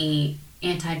any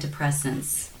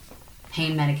antidepressants,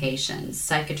 pain medications,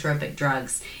 psychotropic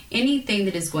drugs, anything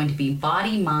that is going to be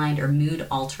body, mind, or mood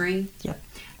altering. Yep.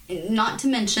 Not to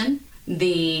mention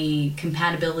the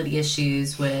compatibility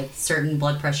issues with certain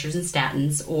blood pressures and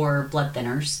statins or blood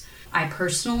thinners. I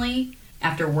personally,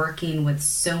 after working with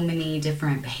so many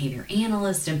different behavior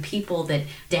analysts and people that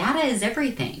data is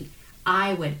everything,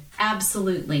 I would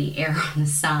absolutely err on the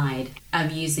side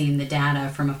of using the data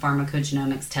from a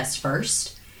pharmacogenomics test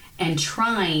first and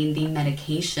trying the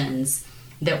medications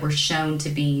that were shown to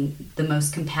be the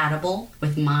most compatible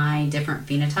with my different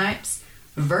phenotypes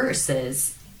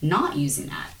versus not using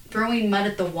that. Throwing mud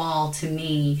at the wall to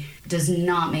me does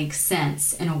not make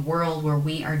sense in a world where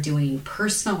we are doing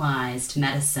personalized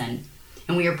medicine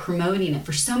and we are promoting it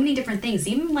for so many different things,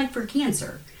 even like for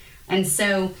cancer. And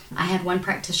so I had one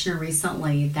practitioner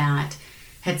recently that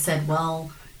had said,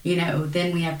 well,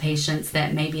 then we have patients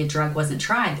that maybe a drug wasn't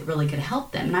tried that really could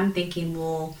help them. And I'm thinking,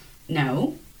 well,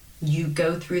 no, you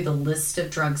go through the list of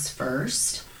drugs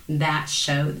first that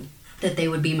show that they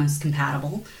would be most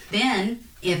compatible. Then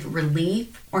if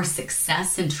relief or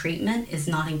success in treatment is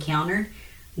not encountered,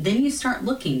 then you start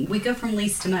looking. We go from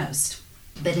least to most.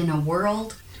 But in a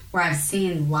world where I've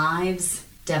seen lives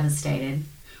devastated,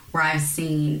 where I've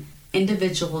seen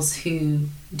individuals who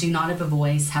do not have a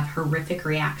voice have horrific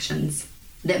reactions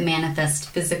that manifest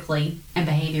physically and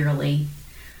behaviorally,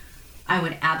 I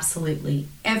would absolutely,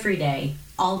 every day,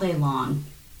 all day long,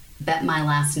 bet my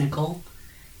last nickel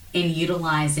in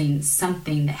utilizing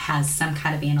something that has some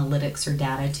kind of analytics or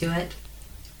data to it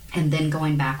and then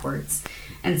going backwards.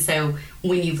 And so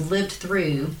when you've lived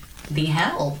through the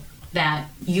hell that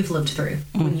you've lived through,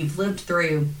 when you've lived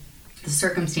through the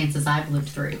circumstances I've lived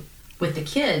through with the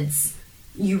kids,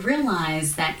 you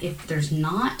realize that if there's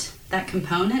not that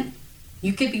component,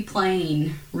 you could be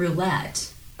playing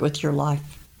roulette with your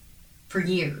life for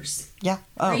years. Yeah.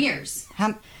 For years.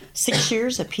 6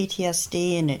 years of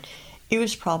PTSD, and it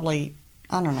was probably,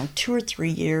 I don't know, 2 or 3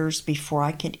 years before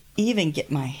I could even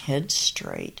get my head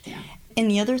straight. Yeah. And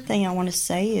the other thing I want to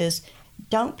say is,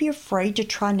 don't be afraid to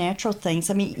try natural things.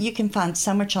 I mean, you can find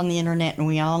so much on the internet, and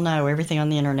we all know everything on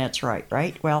the internet's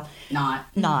right? Well,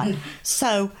 not.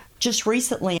 So just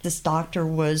recently, this doctor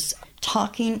was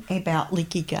talking about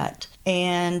leaky gut,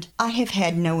 and I have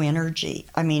had no energy.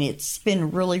 I mean, it's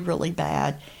been really, really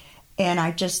bad. And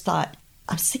I just thought,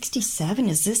 I'm 67,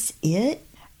 is this it?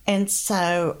 And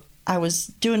so I was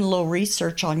doing a little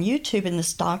research on YouTube, and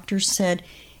this doctor said,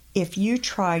 if you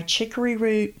try chicory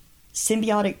root,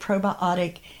 symbiotic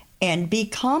probiotic, and B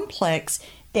complex,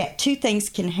 that 2 things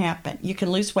can happen. You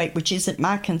can lose weight, which isn't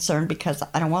my concern because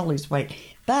I don't want to lose weight,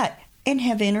 and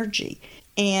have energy.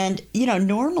 And,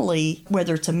 normally,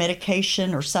 whether it's a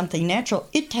medication or something natural,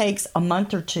 it takes a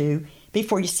month or 2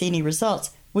 before you see any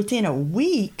results. Within a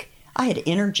week, I had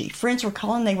energy. Friends were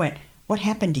calling, they went, what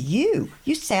happened to you?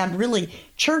 You sound really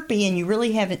chirpy, and you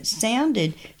really haven't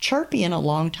sounded chirpy in a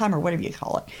long time, or whatever you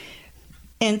call it.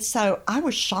 And so I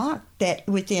was shocked that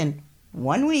within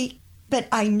 1 week, but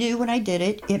I knew when I did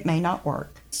it, it may not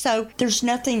work. So there's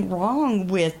nothing wrong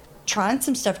with trying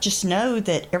some stuff. Just know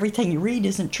that everything you read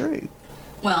isn't true.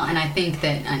 Well, and I think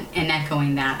that, and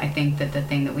echoing that, I think that the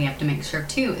thing that we have to make sure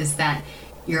too is that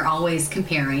you're always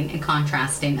comparing and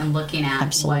contrasting and looking at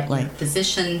Absolutely. What your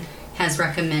physician has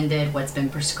recommended, what's been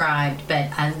prescribed.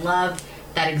 But I love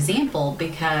that example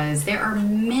because there are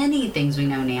many things we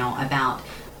know now about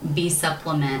B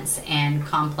supplements and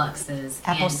complexes.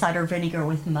 Apple cider vinegar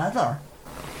with mother.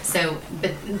 So,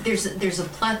 but there's a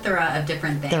plethora of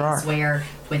different things There are. where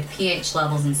with pH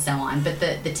levels and so on. But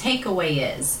the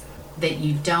takeaway is that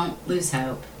you don't lose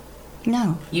hope.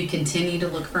 No. You continue to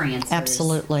look for answers.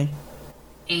 Absolutely.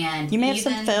 And you may have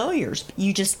some failures.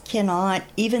 You just cannot,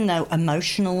 even though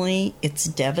emotionally it's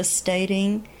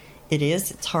devastating,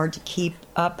 it's hard to keep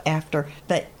up after,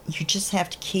 but you just have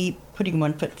to keep putting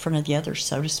one foot in front of the other,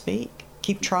 so to speak.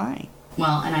 Keep trying.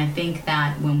 Well, and I think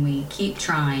that when we keep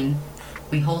trying,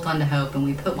 we hold on to hope and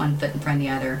we put one foot in front of the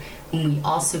other, when we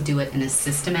also do it in a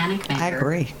systematic manner. I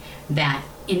agree. That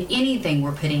in anything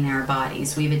we're putting in our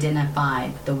bodies, we've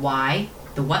identified the why,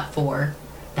 the what for,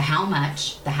 the how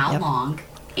much, the how long,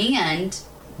 and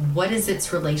what is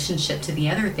its relationship to the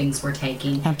other things we're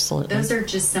taking. Absolutely. Those are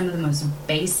just some of the most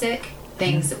basic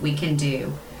things that we can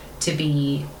do to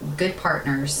be good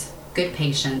partners, good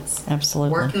patients.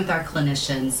 Absolutely. Working with our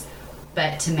clinicians,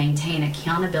 but to maintain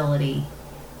accountability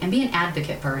and be an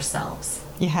advocate for ourselves.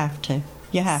 You have to.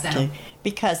 You have to.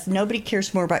 Because nobody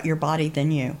cares more about your body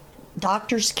than you.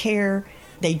 Doctors care.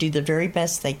 They do the very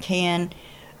best they can.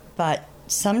 But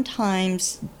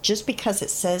sometimes just because it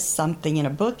says something in a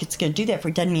book, it's going to do that for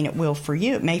you, doesn't mean it will for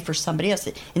you. It may for somebody else.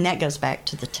 And that goes back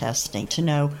to the testing, to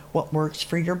know what works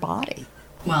for your body.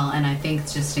 Well, and I think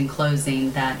just in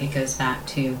closing that it goes back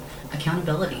to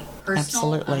accountability.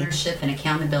 Personal Absolutely. ownership and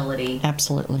accountability.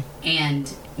 Absolutely.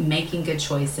 And making good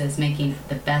choices, making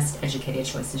the best educated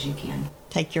choices you can.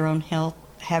 Take your own health,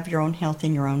 have your own health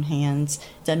in your own hands.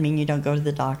 Doesn't mean you don't go to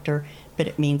the doctor, but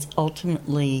it means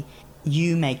ultimately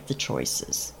you make the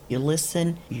choices. You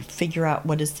listen, you figure out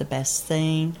what is the best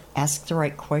thing, ask the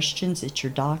right questions at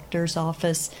your doctor's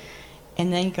office,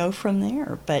 and then go from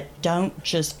there. But don't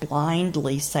just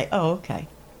blindly say, oh, okay.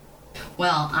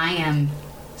 Well, I am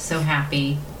so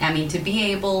happy. I mean, to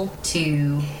be able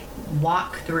to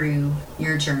walk through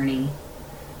your journey,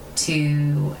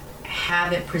 to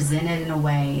have it presented in a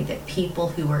way that people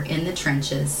who are in the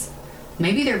trenches,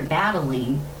 maybe they're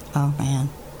battling Oh, man.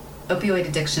 opioid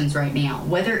addictions right now,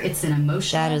 whether it's an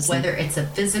emotional, That whether it's a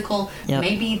physical, Yep.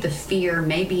 maybe the fear,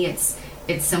 maybe it's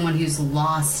someone who's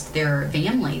lost their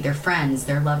family, their friends,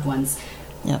 their loved ones,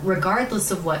 Yep.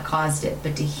 regardless of what caused it.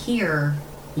 But to hear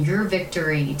your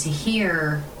victory, to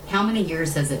hear how many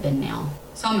years has it been now?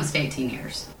 It's almost 18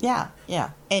 years. Yeah.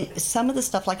 And some of the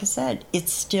stuff, like I said,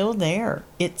 it's still there.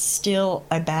 It's still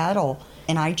a battle.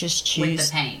 And I just choose... With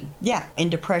the pain. Yeah, and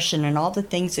depression and all the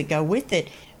things that go with it.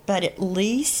 But at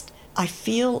least I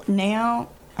feel now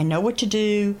I know what to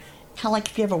do. Kind of like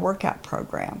if you have a workout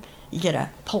program. You get to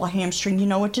pull a hamstring, you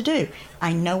know what to do.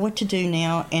 I know what to do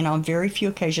now, and on very few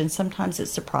occasions, sometimes it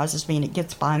surprises me and it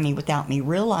gets by me without me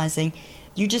realizing.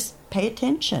 You just pay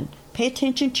attention. Pay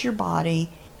attention to your body.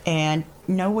 and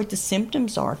know what the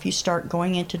symptoms are. If you start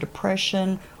going into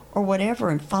depression or whatever,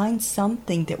 and find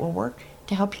something that will work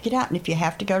to help you get out. And if you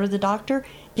have to go to the doctor,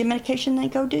 get medication, then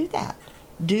go do that.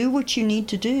 Do what you need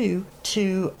to do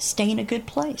to stay in a good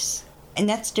place. And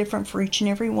that's different for each and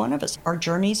every one of us. Our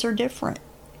journeys are different.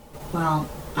 Well,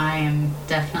 I am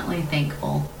definitely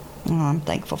thankful. Oh, I'm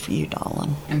thankful for you,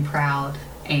 darling. And proud.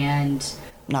 And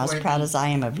not as proud as I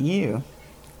am of you.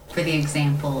 For the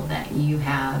example that you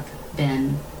have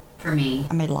been for me.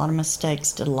 I made a lot of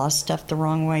mistakes, did a lot of stuff the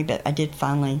wrong way, but I did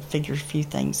finally figure a few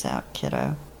things out,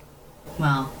 kiddo.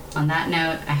 Well, on that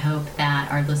note, I hope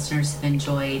that our listeners have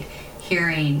enjoyed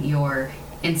hearing your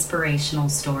inspirational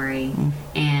story,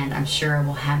 and I'm sure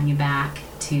we'll have you back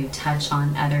to touch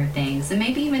on other things and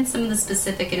maybe even some of the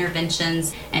specific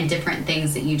interventions and different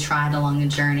things that you tried along the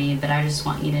journey. But I just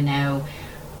want you to know,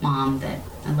 Mom, that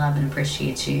I love and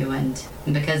appreciate you, and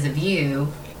because of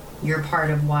you, you're part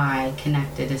of why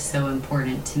Connected is so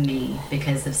important to me,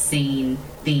 because of seeing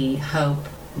the hope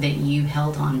that you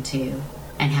held on to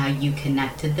and how you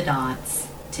connected the dots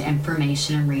to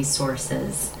information and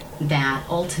resources that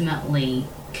ultimately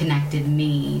connected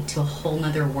me to a whole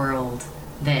nother world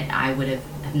that I would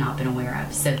have not been aware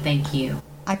of. So thank you.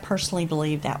 I personally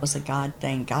believe that was a God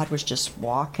thing. God was just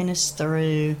walking us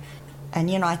through. And,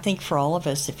 I think for all of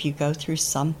us, if you go through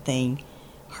something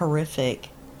horrific,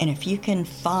 and if you can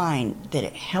find that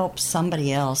it helps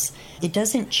somebody else, it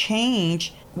doesn't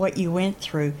change what you went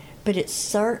through, but it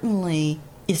certainly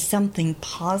is something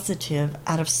positive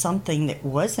out of something that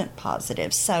wasn't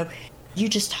positive. So you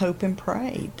just hope and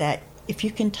pray that if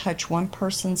you can touch one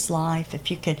person's life,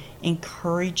 if you can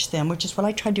encourage them, which is what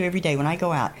I try to do every day when I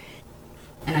go out.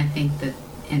 And I think that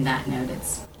in that note,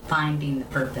 it's finding the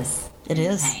purpose in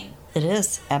the pain. It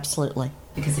is, absolutely.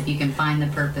 Because if you can find the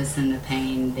purpose in the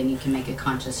pain, then you can make a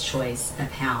conscious choice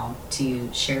of how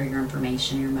to share your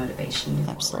information, your motivation.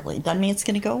 Absolutely. It doesn't mean it's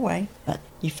going to go away, but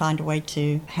you find a way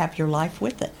to have your life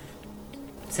with it.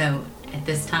 So at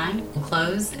this time, we'll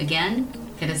close again.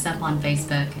 Hit us up on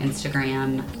Facebook,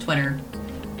 Instagram, Twitter.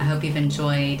 I hope you've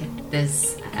enjoyed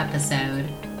this episode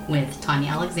with Tanya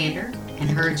Alexander and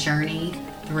her journey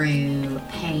through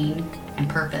pain and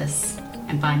purpose,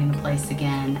 and finding a place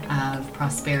again of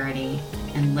prosperity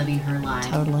and living her life.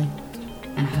 Totally.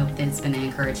 And I hope that it's been an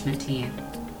encouragement to you.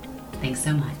 Thanks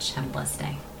so much. Have a blessed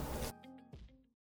day.